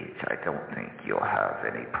cage, I don't think you'll have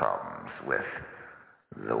any problems with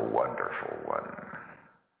the Wonderful One.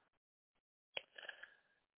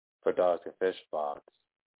 For Dr. Fishbox,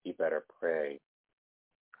 you better pray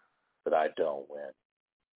that I don't win.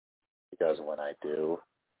 Because when I do,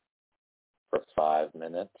 for 5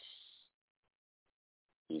 minutes,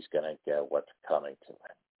 he's going to get what's coming to him.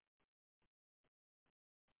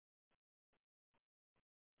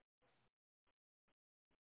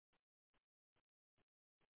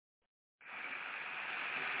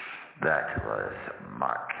 That was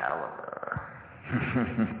Mark Caliber.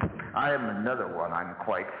 I am another one I'm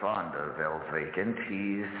quite fond of, El Vacant.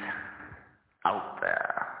 He's out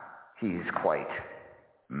there. He's quite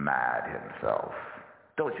mad himself.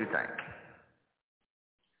 Don't you think?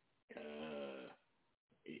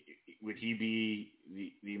 would he be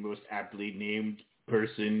the most aptly named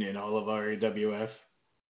person in all of RAWF?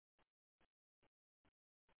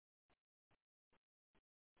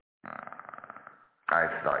 I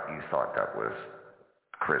thought you thought that was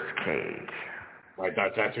Chris Cage. I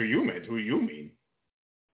thought that's who you meant. Who you mean?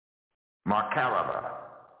 Mark Caliber.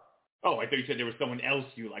 Oh, I thought you said there was someone else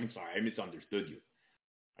I'm sorry, I misunderstood you.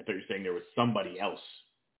 I thought you were saying there was somebody else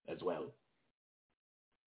as well.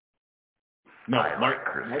 No, I Mark like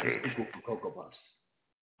Chris Cage. For Cocoa Puffs.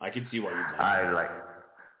 I can see why you'd like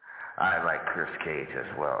I like Chris Cage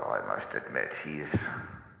as well, I must admit. He's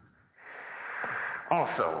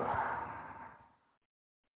also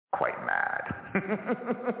quite mad.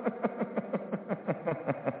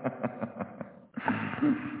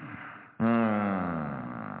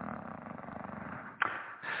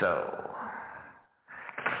 So,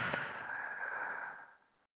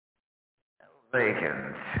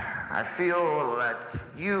 Vacant, I feel that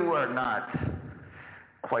you are not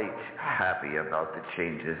quite happy about the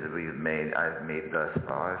changes that I've made thus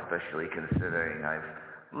far, especially considering I've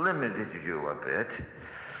limited you a bit.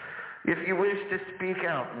 If you wish to speak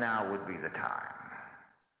out, now would be the time.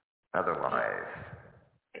 Otherwise,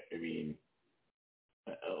 I mean,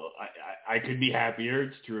 I could be happier.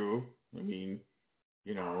 It's true. I mean,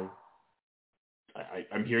 you know,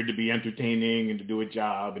 I'm here to be entertaining and to do a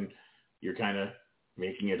job, and you're kind of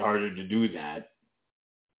making it harder to do that.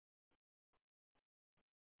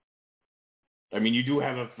 I mean, you do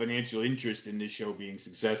have a financial interest in this show being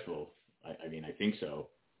successful. I mean, I think so.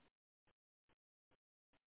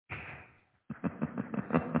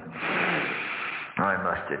 I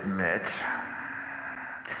must admit,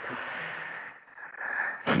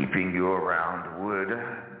 keeping you around would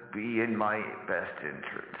be in my best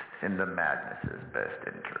interest, in the Madness's best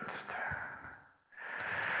interest.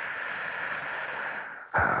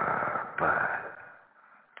 But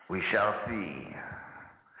we shall see.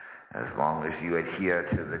 As long as you adhere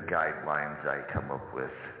to the guidelines I come up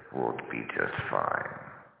with, we'll be just fine.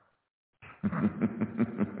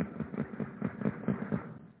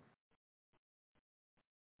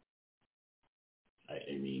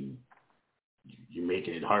 I mean, you're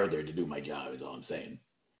making it harder to do my job is all I'm saying.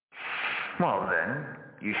 Well then,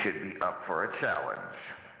 you should be up for a challenge.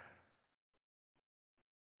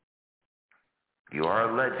 You are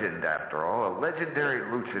a legend, after all, a legendary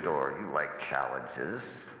luchador. You like challenges.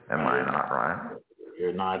 Am I not right?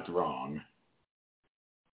 You're not wrong.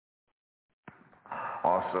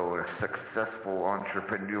 Also a successful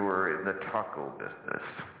entrepreneur in the taco business.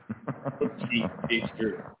 It's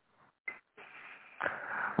true.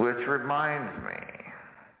 Which reminds me,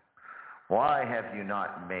 why have you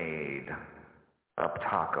not made a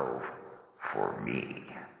taco for me?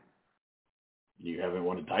 You haven't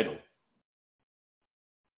won a title.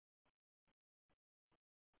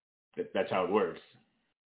 That's how it works.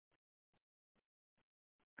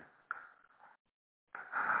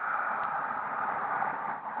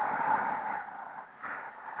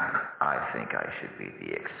 I think I should be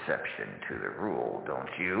the exception to the rule, don't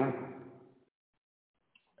you?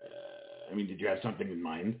 I mean, did you have something in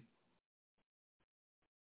mind?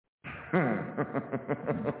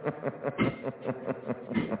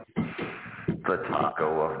 The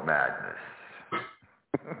taco of madness.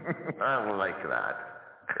 I like that,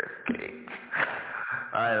 Chris Cage.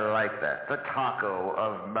 I like that. The taco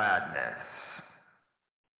of madness.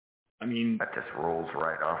 I mean, that just rolls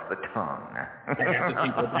right off the tongue. I have to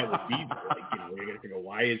think what that would be. Like, you know, we're gonna figure,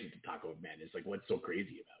 why is it the taco of madness? Like, what's so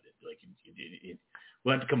crazy about it? Like,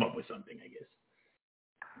 we'll have to come up with something, I guess.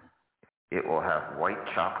 It will have white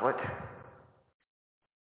chocolate,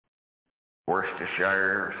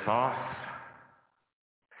 Worcestershire sauce,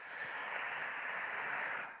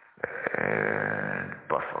 and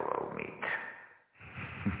buffalo meat.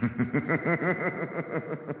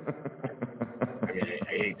 I mean, I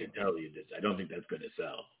hate to tell you this. I don't think that's going to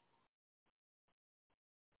sell.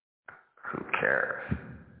 Who cares?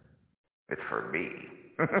 It's for me.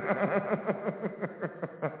 I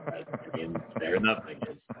mean, fair enough, I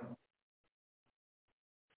guess.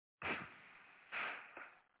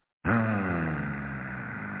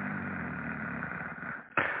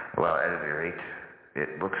 Well, at any rate, it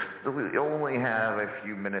looks we only have a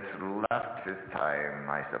few minutes left this time.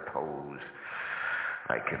 I suppose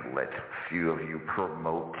I can let a few of you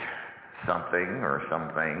promote something or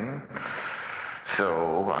something.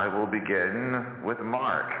 So I will begin with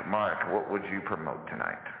Mark. Mark, what would you promote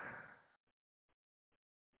tonight?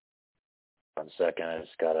 1 second, I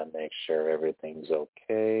just gotta make sure everything's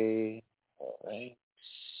okay. All right.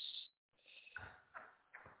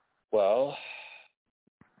 Well,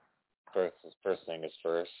 first thing is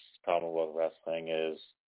first. Commonwealth Wrestling is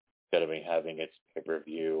going to be having its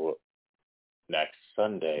pay-per-view next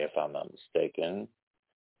Sunday, if I'm not mistaken.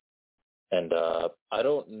 And I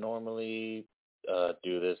don't normally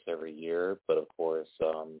do this every year, but of course,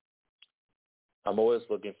 I'm always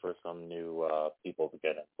looking for some new people to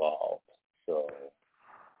get involved. So,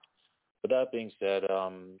 with that being said,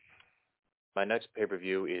 my next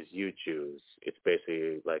pay-per-view is You Choose. It's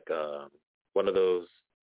basically like one of those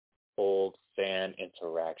old fan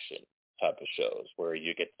interaction type of shows where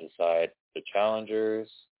you get to decide the challengers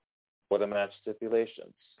or the match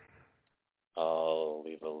stipulations. I'll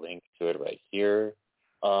leave a link to it right here.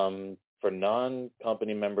 For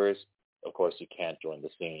non-company members, of course, you can't join the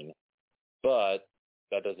scene, but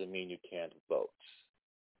that doesn't mean you can't vote.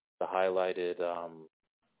 The highlighted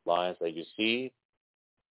lines that you see,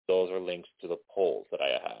 those are links to the polls that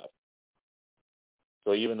I have.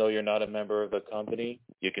 So even though you're not a member of the company,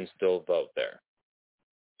 you can still vote there.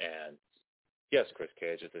 And yes, Chris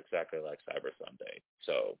Cage, it's exactly like Cyber Sunday.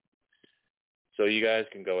 So you guys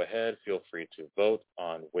can go ahead, feel free to vote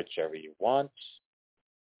on whichever you want.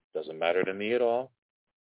 Doesn't matter to me at all.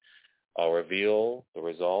 I'll reveal the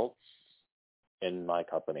results in my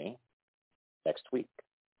company next week.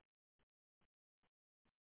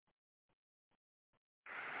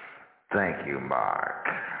 Thank you, Mark.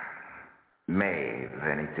 Maeve,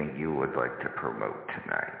 anything you would like to promote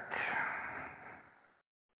tonight?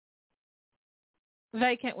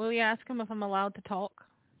 Vacant, will you ask him if I'm allowed to talk?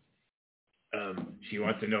 She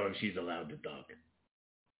wants to know if she's allowed to talk.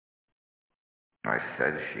 I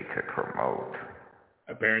said she could promote.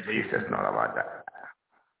 Apparently. She's just not allowed to.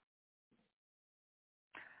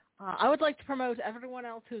 I would like to promote everyone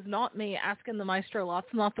else who's not me asking the Maestro lots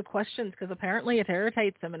and lots of questions because apparently it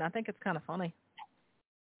irritates him, and I think it's kind of funny.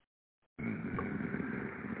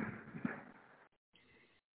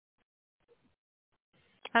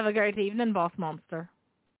 Have a great evening, Boss Monster.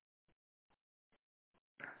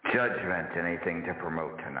 Judgment, anything to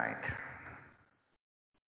promote tonight?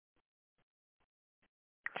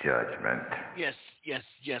 Judgment. Yes.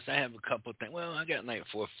 I have a couple things. Well, I got like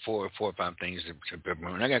four or five things to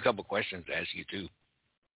promote. I got a couple questions to ask you too.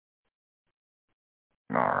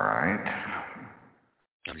 All right.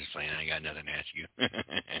 I'm just playing. I ain't got nothing to ask you.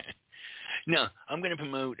 No, I'm going to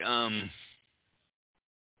promote.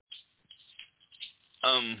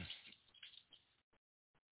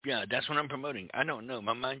 Yeah, that's what I'm promoting. I don't know.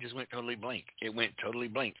 My mind just went totally blank. It went totally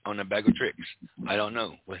blank on a bag of tricks. I don't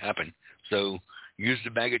know what happened. So use the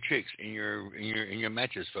bag of tricks in your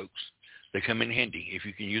matches, folks. They come in handy. If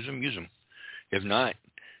you can use them, use them. If not,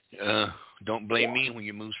 don't blame me when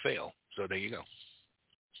your moves fail. So there you go.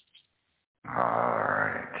 All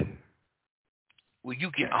right. Will you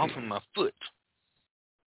get off of my foot?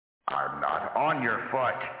 I'm not on your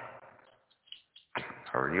foot.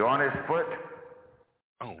 Are you on his foot?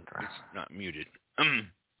 Oh, it's not muted.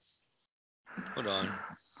 Hold on.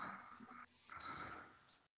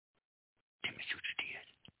 Damn it, what you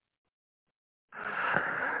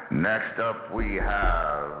did. Next up we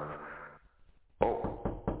have...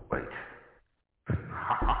 Oh, wait.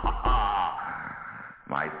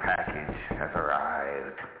 My package has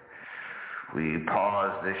arrived. We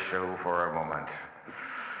pause this show for a moment.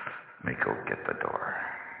 Let me go get the door.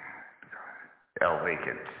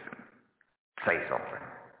 Vacant. Say something.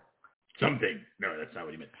 Something. No, that's not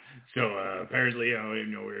what he meant. So apparently,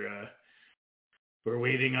 we're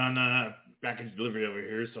waiting on package delivery over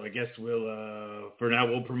here. So I guess for now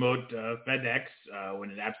we'll promote FedEx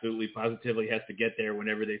when it absolutely positively has to get there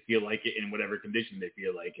whenever they feel like it in whatever condition they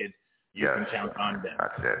feel like it. You can count on them.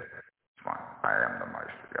 That's it. Come on. I am the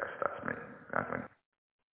maestro. Yes, that's me. That's me.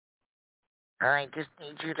 I just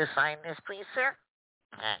need you to sign this, please, sir.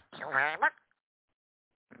 Thank you very much.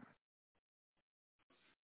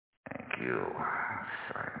 Thank you,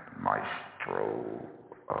 Maestro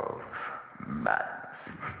of Madness.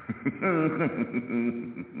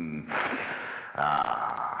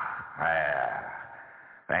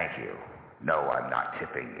 Thank you. No, I'm not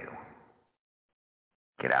tipping you.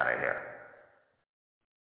 Get out of here.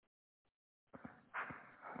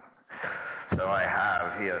 So I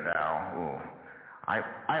have here now. Ooh,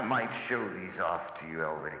 I might show these off to you,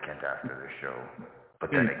 Vacant, after the show,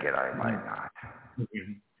 but then again, I might not.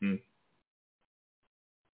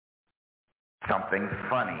 Something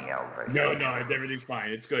funny, Vacant. No, everything's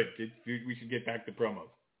fine. It's good. We should get back to promos.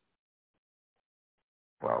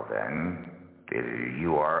 Well then,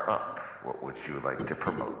 you are up. What would you like to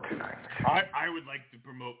promote tonight? I would like to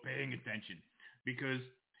promote paying attention, because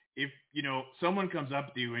if someone comes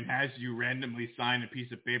up to you and has you randomly sign a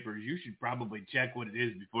piece of paper, you should probably check what it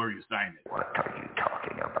is before you sign it. What are you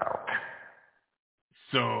talking about?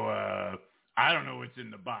 So I don't know what's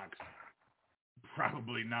in the box.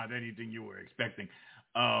 Probably not anything you were expecting.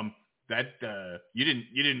 You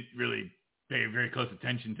didn't really pay very close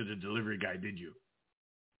attention to the delivery guy, did you?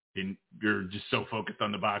 You're just so focused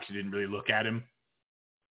on the box you didn't really look at him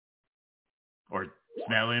or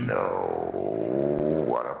smell him? No.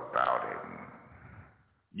 What about him?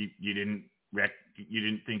 You didn't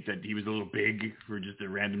think that he was a little big for just a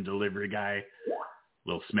random delivery guy? A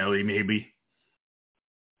little smelly, maybe?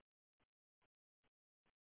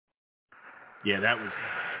 Yeah, that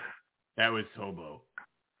was Hobo.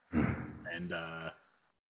 And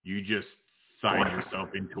you just signed yourself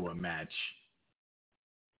into a match.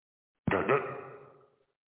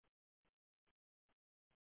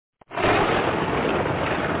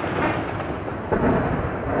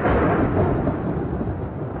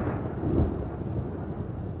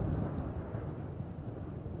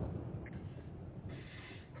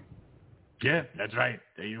 Yeah, that's right.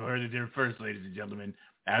 You heard it there first, ladies and gentlemen.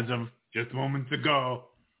 As of just moments ago,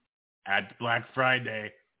 at Black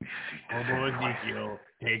Friday, Hobo Ezekiel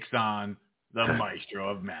takes on the Maestro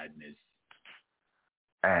of Madness.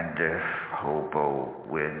 And if Hobo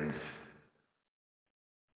wins...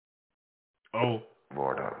 Oh.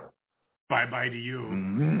 Lord up. Bye-bye to you.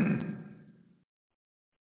 Mm-hmm.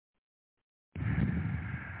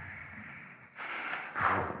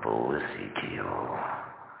 Hobo Ezekiel.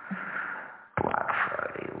 Black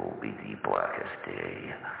Friday will be the blackest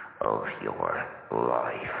day of your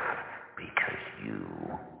life because you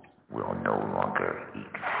will no longer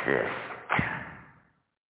exist.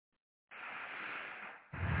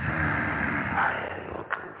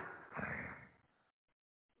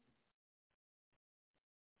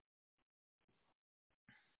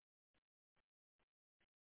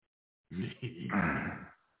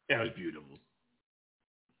 That was beautiful.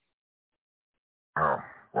 Oh,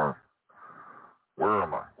 where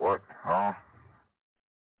am I? What? Huh?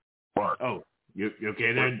 What? Oh, you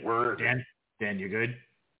okay there? Where is Dan? Dan, you good?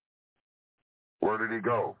 Where did he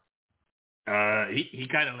go? He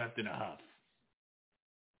kind of left in a huff.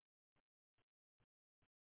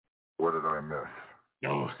 What did I miss?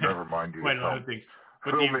 No, never mind. You quite a lot of things.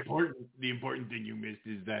 But the important thing you missed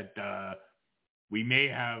is that we may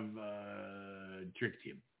have tricked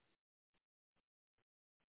him.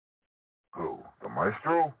 Who? The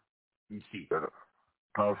Maestro? You see.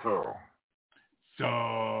 How so?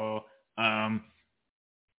 So, I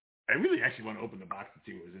really actually want to open the box and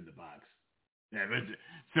see what was in the box. Yeah,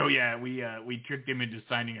 so yeah, we tricked him into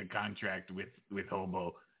signing a contract with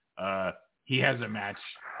Hobo. He has a match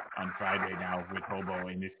on Friday now with Hobo,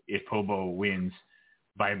 and if Hobo wins,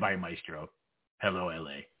 bye Maestro. Hello,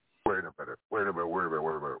 LA. Wait a minute.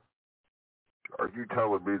 Are you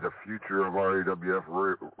telling me the future of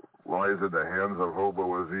RAWF lies in the hands of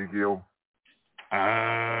Hobo Ezekiel?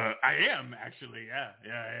 I am actually. Yeah,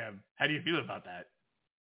 I am. How do you feel about that?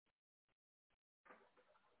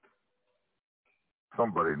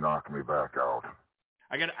 Somebody knock me back out.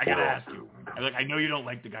 I gotta ask you. I know you don't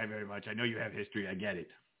like the guy very much. I know you have history. I get it.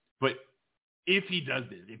 But if he does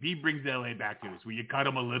this, if he brings LA back to us, will you cut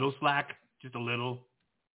him a little slack? Just a little?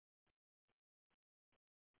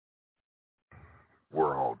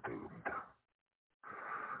 We're all doomed.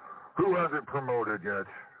 Who hasn't promoted yet?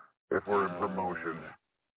 If we're in promotions.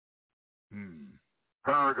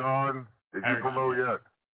 Paragon, did you promote yet?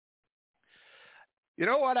 You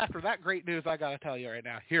know what? After that great news, I got to tell you right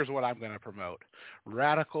now, here's what I'm going to promote.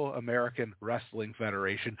 Radical American Wrestling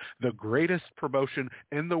Federation, the greatest promotion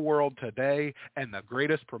in the world today and the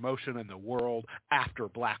greatest promotion in the world after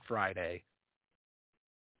Black Friday.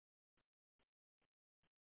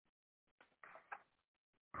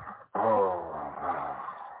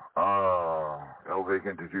 El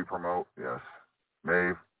Vacant, did you promote? Yes.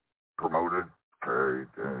 Maeve, promoted. Okay.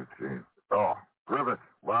 Griffith,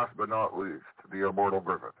 last but not least, the immortal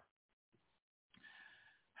Griffith.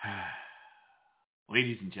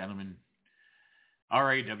 Ladies and gentlemen,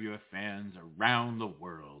 RAWF fans around the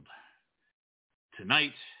world,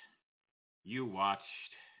 tonight you watched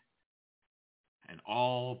an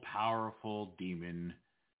all-powerful demon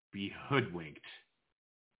be hoodwinked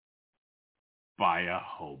by a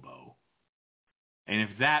hobo. And if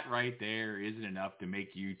that right there isn't enough to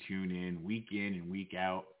make you tune in and week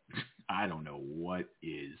out, I don't know what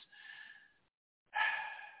is.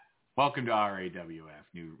 Welcome to RAWF,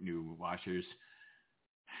 new watchers.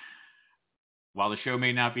 While the show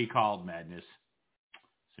may not be called Madness,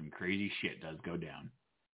 some crazy shit does go down.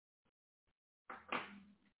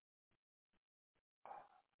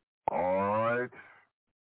 All right.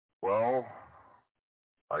 Well,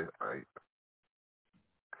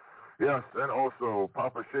 yes, and also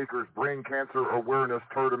Papa Shaker's Brain Cancer Awareness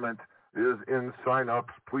Tournament is in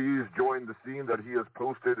sign-ups. Please join the scene that he has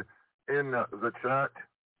posted in the chat.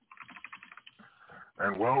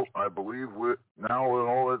 And, well, I believe now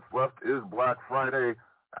all that's left is Black Friday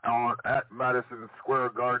at Madison Square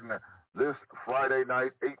Garden this Friday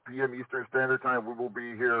night, 8 p.m. Eastern Standard Time. We will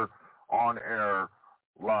be here on air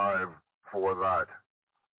live for that.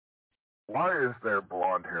 Why is there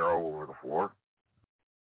blonde hair all over the floor?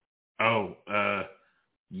 Oh,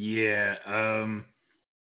 yeah.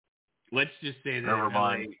 Let's just say that if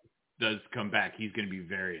LA does come back, he's going to be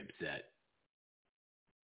very upset.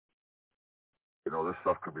 You know, this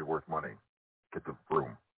stuff could be worth money. Get the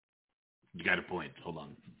broom. You got a point. Hold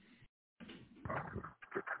on.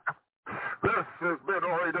 This has been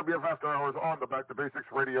RAWF After Hours on the Back to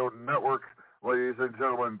Basics Radio Network. Ladies and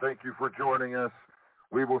gentlemen, thank you for joining us.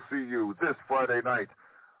 We will see you this Friday night.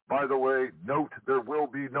 By the way, note there will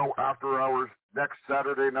be no After Hours next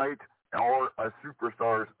Saturday night or a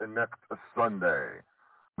Superstars next Sunday.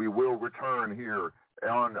 We will return here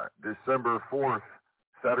on December 4th,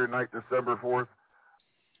 Saturday night, December 4th,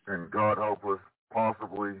 and God help us,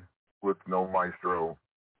 possibly with no Maestro,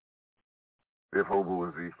 if Hobo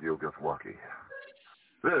Ezekiel gets lucky.